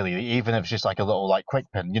on, really, even if it's just like a little like quick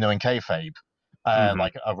pin, in kayfabe,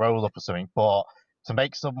 like a roll up or something. But to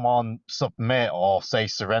make someone submit or say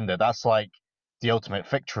surrender, that's like the ultimate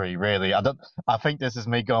victory, really. I think this is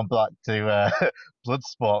me going back to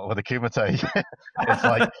Bloodsport with the Kumite. It's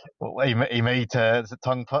like he made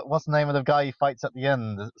Tung Po. What's the name of the guy he fights at the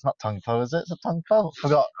end? It's not Tung Po, is it? Is it Tung Po?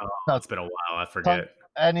 Forgot. No, it's been a while. I forget.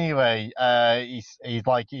 Anyway,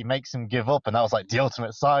 he makes him give up, and that was like the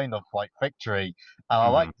ultimate sign of like victory. And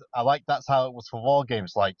I like that's how it was for War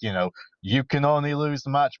Games. Like you can only lose the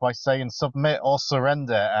match by saying submit or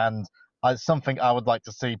surrender, and it's something I would like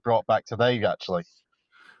to see brought back today, actually.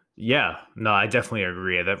 Yeah, no, I definitely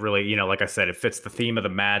agree. That really, like I said, it fits the theme of the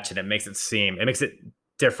match, and it makes it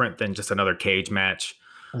different than just another cage match.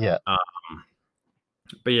 Yeah.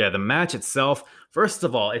 But yeah, the match itself, first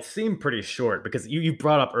of all, it seemed pretty short because you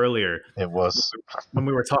brought up earlier. It was. When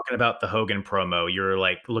we were talking about the Hogan promo, you were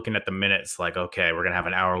like looking at the minutes like, okay, we're going to have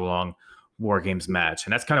an hour-long War Games match,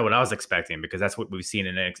 and that's kind of what I was expecting because that's what we've seen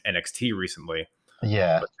in NXT recently.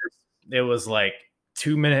 Yeah. But it was like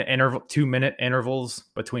 2 minute intervals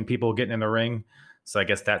between people getting in the ring, so I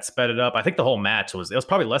guess that sped it up. I think the whole match was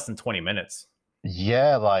probably less than 20 minutes.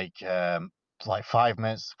 Yeah, like 5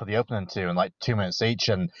 minutes for the opening two and like 2 minutes each.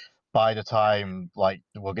 And by the time like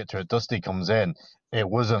we'll get to it, Dusty comes in, it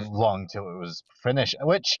wasn't long till it was finished.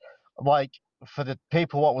 Which, like, for the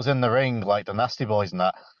people what was in the ring, like the Nasty Boys and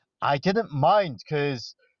that, I didn't mind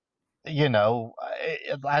because we'll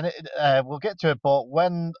get to it. But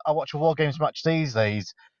when I watch a War Games match these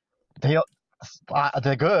days, they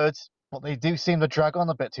they're good, but they do seem to drag on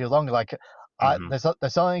a bit too long. Like, Mhm.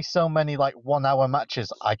 there's only so many like 1 hour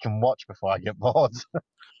matches I can watch before I get bored.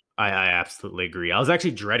 I absolutely agree. I was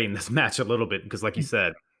actually dreading this match a little bit because, like you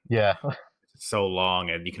said, Yeah, it's so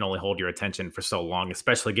long and you can only hold your attention for so long,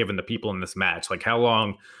 especially given the people in this match. Like, how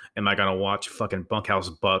long am I gonna watch fucking Bunkhouse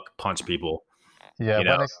Buck punch people? yeah. You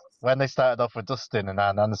know? When they started off with Dustin and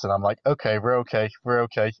Ann Anderson, I'm like, okay, we're okay.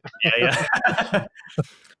 Yeah, yeah.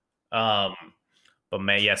 um, but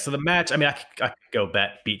man, yeah. So the match. I mean, I could go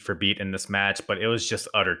back beat for beat in this match, but it was just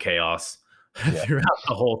utter chaos Yeah, throughout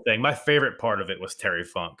the whole thing. My favorite part of it was Terry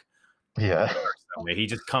Funk. yeah, Personally, he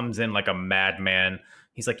just comes in like a madman.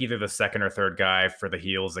 He's like either the second or third guy for the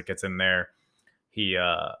heels that gets in there. He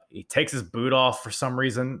takes his boot off for some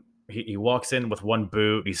reason. He walks in with one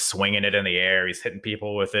boot. He's swinging it in the air. He's hitting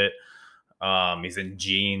people with it. He's in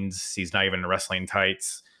jeans. He's not even in wrestling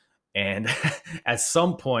tights. And at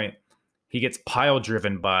some point, he gets pile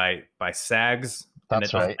driven by Sags and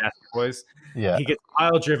that's of right. Nasty Boys. Yeah, He gets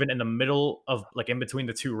pile driven in the middle of like in between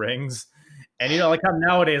the two rings. And like how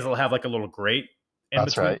nowadays they'll have like a little grate in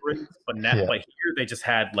that's between right. the rings, but Yeah, but here they just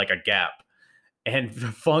had like a gap. And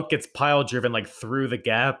Funk gets pile driven like through the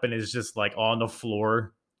gap and is just like on the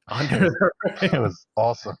floor under the it ring. was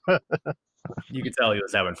awesome. You could tell he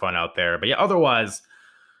was having fun out there. But yeah, otherwise,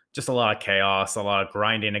 just a lot of chaos, a lot of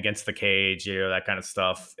grinding against the cage, that kind of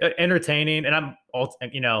stuff. Entertaining, and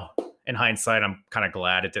in hindsight, I'm kind of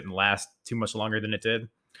glad it didn't last too much longer than it did.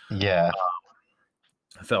 Yeah,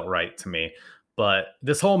 It felt right to me. But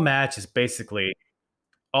this whole match is basically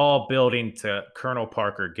all building to Colonel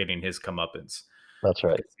Parker getting his comeuppance. that's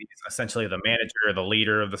right. He's essentially the manager, the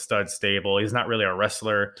leader of the stud stable. He's not really a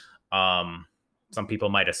wrestler. Some people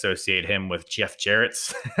might associate him with Jeff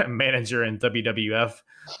Jarrett's manager in WWF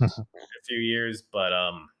a few years, but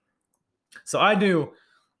so I knew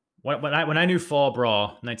when I knew Fall Brawl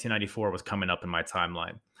 1994 was coming up in my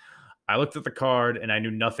timeline. I looked at the card and I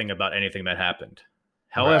knew nothing about anything that happened.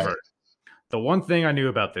 Right. However, the one thing I knew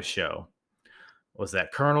about this show was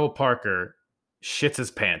that Colonel Parker shits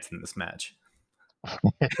his pants in this match.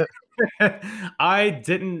 I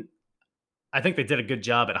didn't. I think they did a good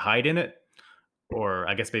job at hiding it, or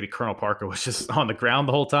I guess maybe Colonel Parker was just on the ground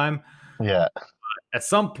the whole time. Yeah. At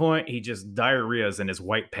some point, he just diarrheas in his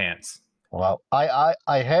white pants. Well, I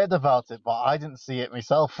heard about it, but I didn't see it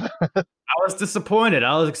myself. I was disappointed.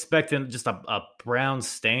 I was expecting just a brown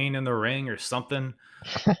stain in the ring or something,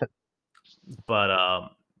 but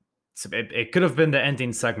it could have been the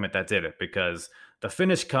ending segment that did it because the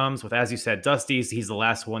finish comes with, as you said, Dusty's. He's the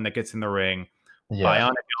last one that gets in the ring. Yeah.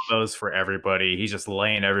 Bionic elbows for everybody. He's just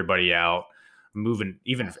laying everybody out, moving.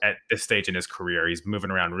 Even at this stage in his career, he's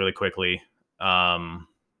moving around really quickly. And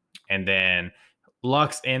then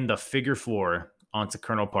locks in the figure four onto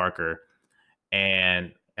Colonel Parker.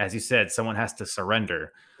 And as you said, someone has to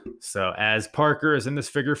surrender. So as Parker is in this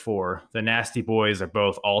figure four, the Nasty Boys are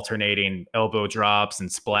both alternating elbow drops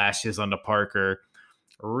and splashes onto Parker.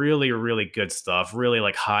 Really, really good stuff. Really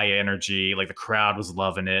like high energy. Like the crowd was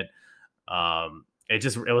loving it.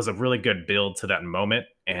 It was a really good build to that moment.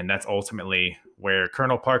 And that's ultimately where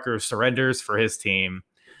Colonel Parker surrenders for his team.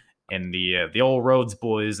 And the old Rhodes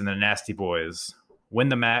Boys and the Nasty Boys win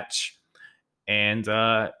the match. And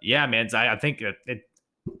yeah, man, I think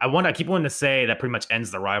I keep wanting to say that pretty much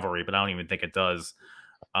ends the rivalry, but I don't even think it does.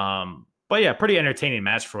 But yeah, pretty entertaining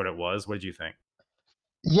match for what it was. What did you think?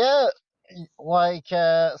 Yeah,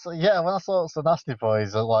 so yeah, when I saw the Nasty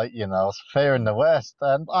Boys are like, fair in the West,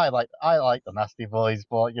 and I like the Nasty Boys,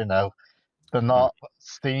 but they're not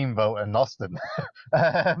Steamboat and Austin.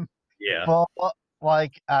 um, Yeah. but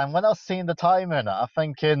and when I was seeing the timer, and I'm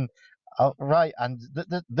thinking, oh, right, and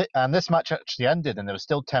and this match actually ended, and there was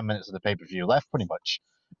still 10 minutes of the pay-per-view left, pretty much.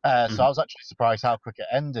 So I was actually surprised how quick it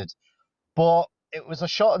ended. But it was a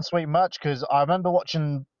short and sweet match because I remember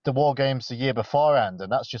watching the War Games the year beforehand,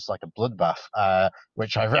 and that's just like a bloodbath,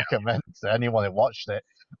 which I recommend to anyone who watched it.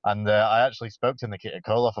 And I actually spoke to Nikita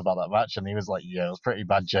Koloff about that match, and he was like, "Yeah, it was pretty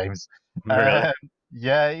bad, James." Really?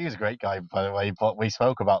 Yeah, he was a great guy, by the way. But we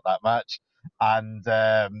spoke about that match, And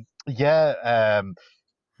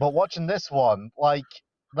but watching this one, like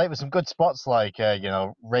there were some good spots, like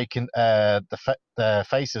raking the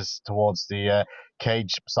faces towards the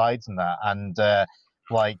cage sides and that, and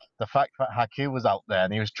like the fact that Haku was out there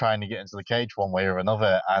and he was trying to get into the cage one way or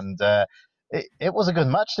another, and it was a good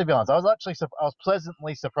match, to be honest. I was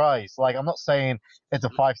pleasantly surprised. Like, I'm not saying it's a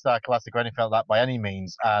 5-star classic or anything like that by any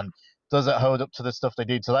means, and does it hold up to the stuff they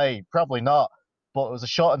do today? Probably not. But it was a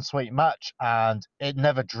short and sweet match, and it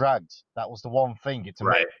never dragged. That was the one thing.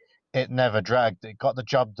 Right. It never dragged. It got the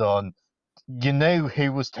job done. You knew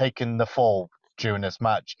who was taking the fall during this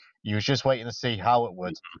match. You was just waiting to see how it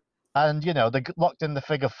would. And they locked in the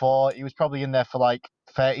figure 4. He was probably in there for like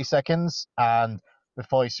 30 seconds, and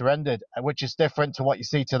before he surrendered, which is different to what you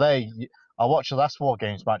see today. I watched the last War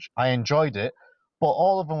Games match. I enjoyed it, but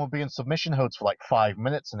all of them were being submission holds for like 5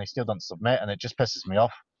 minutes, and they still don't submit, and it just pisses me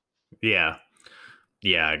off. Yeah.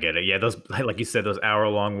 Yeah, I get it. Yeah, those, like you said, those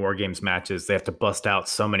hour-long War Games matches, they have to bust out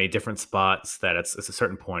so many different spots that it's a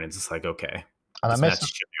certain point. It's just like, okay, And this match should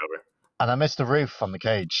be over. I missed the roof on the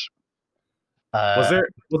cage. Was there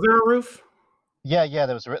a roof? Yeah,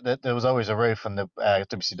 there was always a roof on the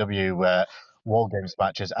WCW War Games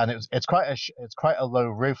matches, and it's quite a low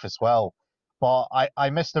roof as well. But I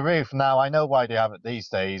missed the roof. Now I know why they have it these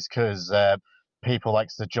days, because people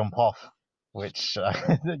likes to jump off, which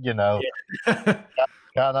Yeah.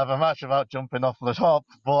 can't have a match without jumping off the top.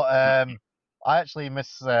 But I actually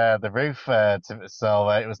miss the roof, so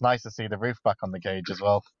it was nice to see the roof back on the cage as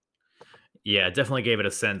well. Yeah, it definitely gave it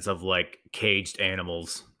a sense of like caged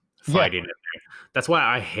animals fighting. Yeah. That's why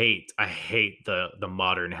I hate the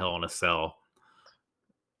modern Hell in a Cell.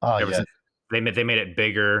 Oh yeah. They made it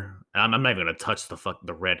bigger. I'm not even gonna touch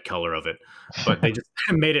the red color of it, but they just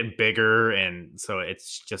made it bigger, and so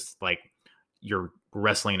it's just like you're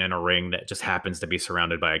wrestling in a ring that just happens to be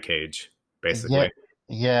surrounded by a cage, basically.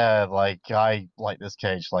 Yeah, like I like this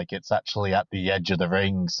cage, like it's actually at the edge of the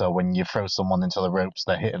ring, so when you throw someone into the ropes,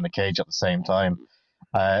 they're hitting the cage at the same time,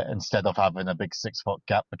 instead of having a big 6-foot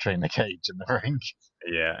gap between the cage and the ring.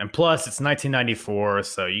 Yeah, and plus it's 1994,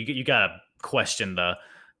 so you gotta question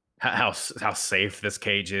how safe this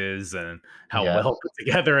cage is and how well put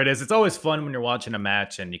together it is. It's always fun when you're watching a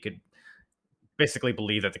match and you could basically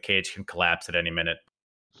believe that the cage can collapse at any minute.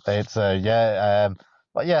 It's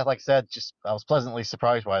but yeah, like I said, just I was pleasantly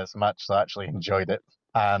surprised by this match, so I actually enjoyed it.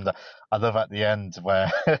 And I love at the end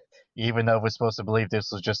where, even though we're supposed to believe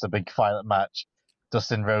this was just a big violent match,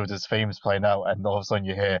 Dustin Rhodes' theme's playing out, and all of a sudden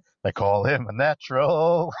you hear they call him a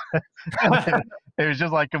natural. It was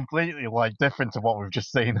just like completely like different to what we've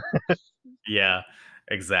just seen. Yeah,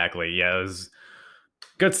 exactly. Yeah, it was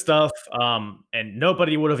good stuff. And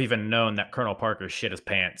nobody would have even known that Colonel Parker shit his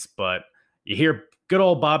pants, but you hear good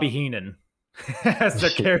old Bobby Heenan as they're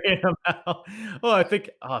carrying him out.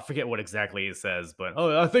 I forget what exactly he says, but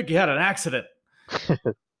I think he had an accident.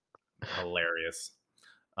 Hilarious.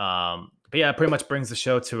 But yeah, it pretty much brings the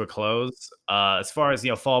show to a close. As far as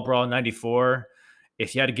Fall Brawl '94,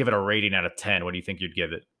 if you had to give it a rating out of 10, what do you think you'd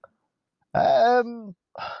give it?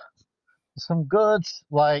 Some good,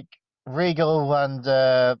 like Regal and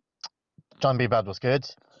John B. Bad was good.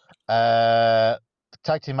 The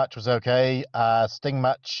tag team match was okay. Sting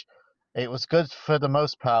match, it was good for the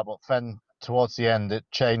most part, but then towards the end it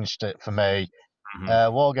changed it for me.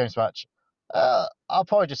 Mm-hmm. War Games match, I'll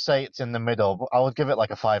probably just say it's in the middle, but I would give it like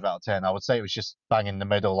a 5 out of 10. I would say it was just bang in the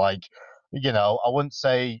middle. Like, I wouldn't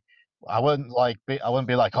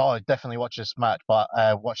be like, oh, definitely watch this match, but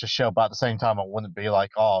watch the show. But at the same time, I wouldn't be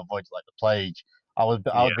like, oh, avoid like the plague. I would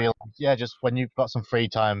be like, yeah, just when you've got some free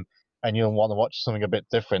time and you want to watch something a bit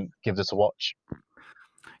different, give this a watch.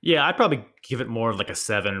 Yeah, I'd probably give it more of like a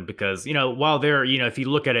 7 because, while there, if you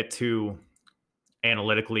look at it too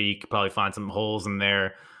analytically, you could probably find some holes in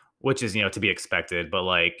there, which is, to be expected. But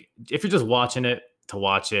like, if you're just watching it to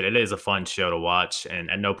watch it, it is a fun show to watch. And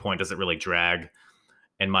at no point does it really drag,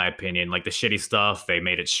 in my opinion. Like the shitty stuff, they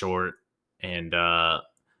made it short. And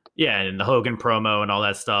and the Hogan promo and all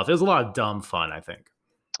that stuff. It was a lot of dumb fun, I think.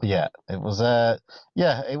 Yeah, it was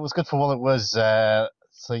it was good for what it was.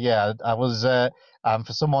 So yeah, I was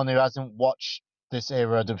for someone who hasn't watched this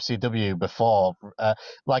era of WCW before,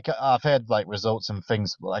 like I've heard like results and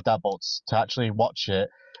things like that, but to actually watch it,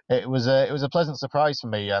 it was a pleasant surprise for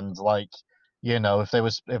me. And like,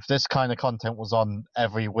 if this kind of content was on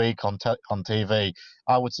every week on TV,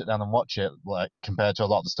 I would sit down and watch it, like compared to a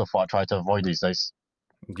lot of the stuff I try to avoid these days.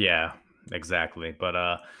 Yeah, exactly.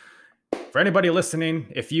 But for anybody listening,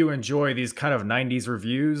 if you enjoy these kind of 90s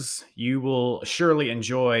reviews, you will surely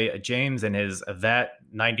enjoy James and his That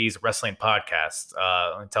 90s Wrestling podcast.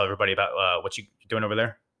 Tell everybody about what you're doing over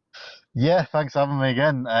there. Yeah, thanks for having me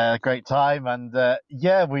again. Great time, and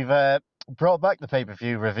yeah, we've brought back the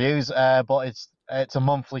pay-per-view reviews, but it's a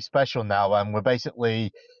monthly special now, and we're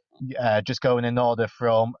basically just going in order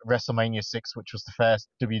from WrestleMania 6, which was the first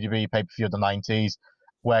WWE pay-per-view of the 90s,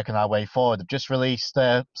 working our way forward. I've just released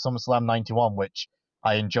SummerSlam 91, which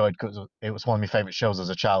I enjoyed because it was one of my favorite shows as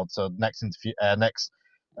a child. So next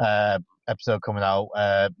episode coming out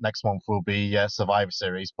next month will be Survivor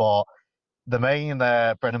Series, but the main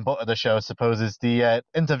bread and butter of the show, I suppose, is the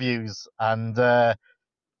interviews. And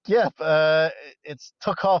yeah, it's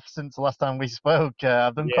took off since the last time we spoke.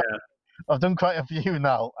 Yeah. I've done quite a few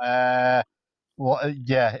now.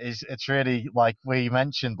 Yeah, it's really like we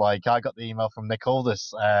mentioned. Like I got the email from Nick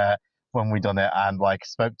Aldis when we done it, and like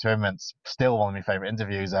spoke to him, and it's still one of my favorite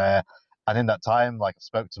interviews. And in that time, like I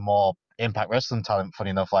spoke to more Impact Wrestling talent. Funny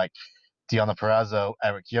enough, like Deonna Purrazzo,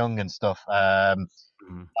 Eric Young, and stuff.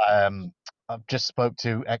 Mhm. I've just spoke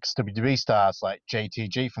to ex WWE stars like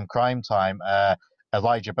JTG from Crime Time,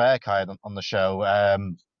 Elijah Burkhead on the show,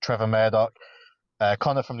 Trevor Murdoch,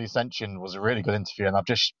 Connor from the Ascension was a really good interview, and I've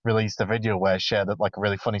just released a video where I shared like a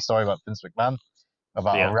really funny story about Vince McMahon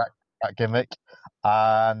about Yeah. a rat gimmick,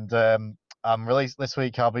 and I'm released this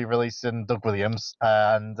week. I'll be releasing Doug Williams,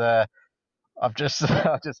 and I've just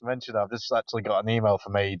I just mentioned I've just actually got an email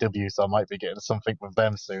from AEW, so I might be getting something with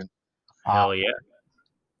them soon. Hell yeah.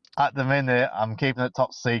 At the minute, I'm keeping it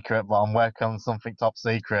top secret, but I'm working on something top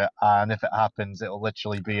secret, and if it happens, it'll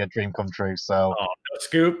literally be a dream come true. So, Oh, no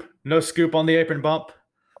scoop. No scoop on the apron bump.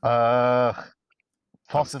 uh,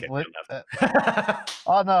 I'm just kidding. possibly.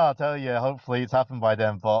 Oh no, I'll tell you. Hopefully, it's happened by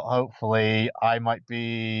then, but hopefully, I might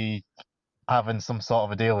be having some sort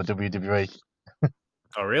of a deal with WWE.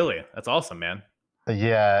 Oh, really? That's awesome, man.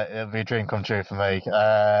 Yeah, it'll be a dream come true for me.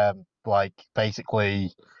 Like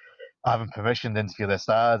basically having permission to interview their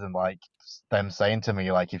stars, and like them saying to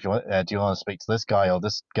me like, if you want, do you want to speak to this guy or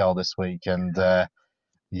this girl this week? And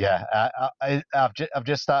yeah, I've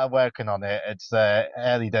just started working on it. It's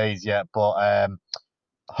early days yet, but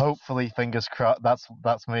hopefully, fingers crossed. That's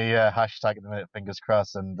my hashtag at the minute. Fingers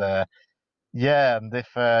crossed, and yeah, and if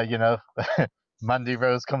you know Mandy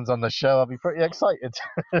Rose comes on the show, I'll be pretty excited.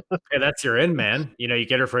 Hey, that's your in, man. You know, you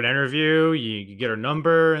get her for an interview, you get her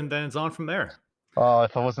number, and then it's on from there. Oh,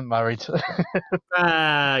 if I wasn't married.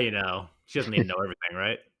 You know, she doesn't need to know everything,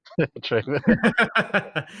 right? True.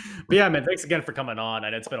 But yeah, man, thanks again for coming on. I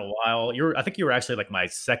know it's been a while. I think you were actually like my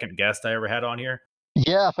second guest I ever had on here.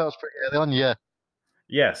 Yeah, I felt it was pretty early on. Yeah.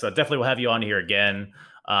 Yeah, so definitely we'll have you on here again.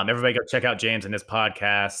 Everybody go check out James and his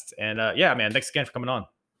podcast. And yeah, man, thanks again for coming on.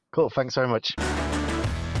 Cool. Thanks very much.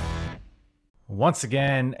 Once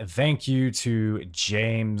again, thank you to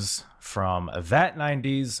James from That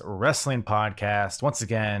 90s Wrestling Podcast. Once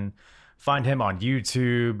again, find him on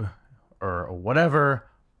YouTube or whatever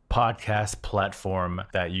podcast platform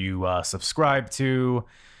that you subscribe to.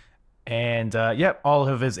 And yep, all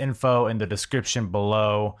of his info in the description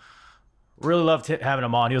below. Really loved having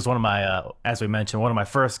him on. He was one of my, as we mentioned, one of my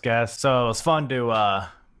first guests. So it was fun to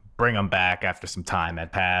bring him back after some time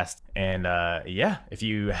had passed. And yeah, if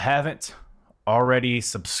you haven't already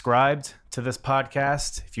subscribed to this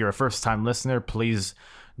podcast, if you're a first-time listener, please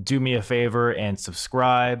do me a favor and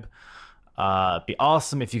subscribe. It'd be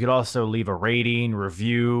awesome if you could also leave a rating,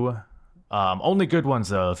 review. Only good ones,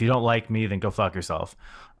 though. If you don't like me, then go fuck yourself.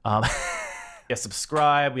 Yeah,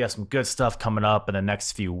 subscribe. We have some good stuff coming up in the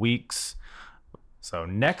next few weeks. So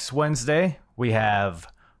next Wednesday, we have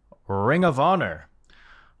Ring of Honor.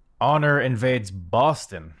 Honor Invades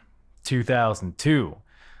Boston 2002.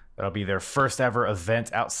 That'll be their first ever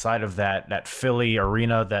event outside of that Philly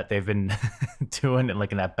arena that they've been doing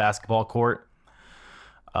in that basketball court.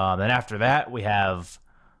 Then after that, we have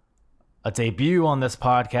a debut on this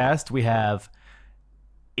podcast. We have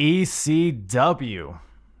ECW,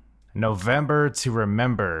 November to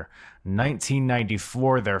Remember,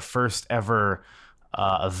 1994, their first ever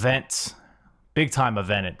event, big time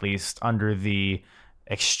event at least, under the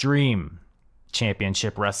Extreme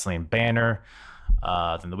Championship Wrestling banner.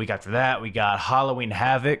 Then the week after that, we got Halloween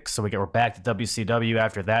Havoc. So we're back to WCW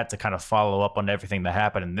after that to kind of follow up on everything that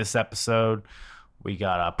happened in this episode. We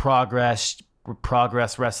got Progress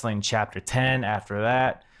Wrestling Chapter 10 after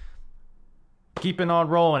that. Keeping on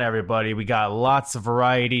rolling, everybody. We got lots of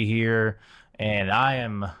variety here, and I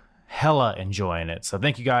am hella enjoying it. So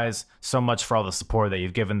thank you guys so much for all the support that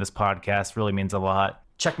you've given this podcast. Really means a lot.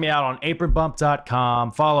 Check me out on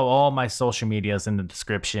apronbump.com. Follow all my social medias in the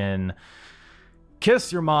description.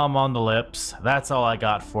 Kiss your mom on the lips. That's all I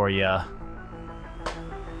got for you.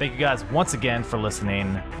 Thank you guys once again for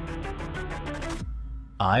listening.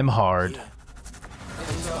 I'm hard.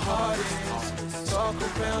 The hardest,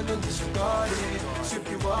 talk around and disregard it. Strip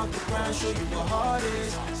you off the ground, show you what heart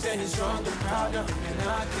is. Standing strong and proud, nothing can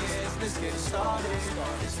knock it. Let's get it started.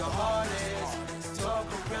 It's the hardest. Talk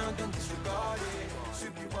around and disregard it.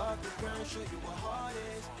 Strip you off the ground, show you what heart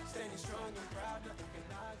is. Standing strong and proud, nothing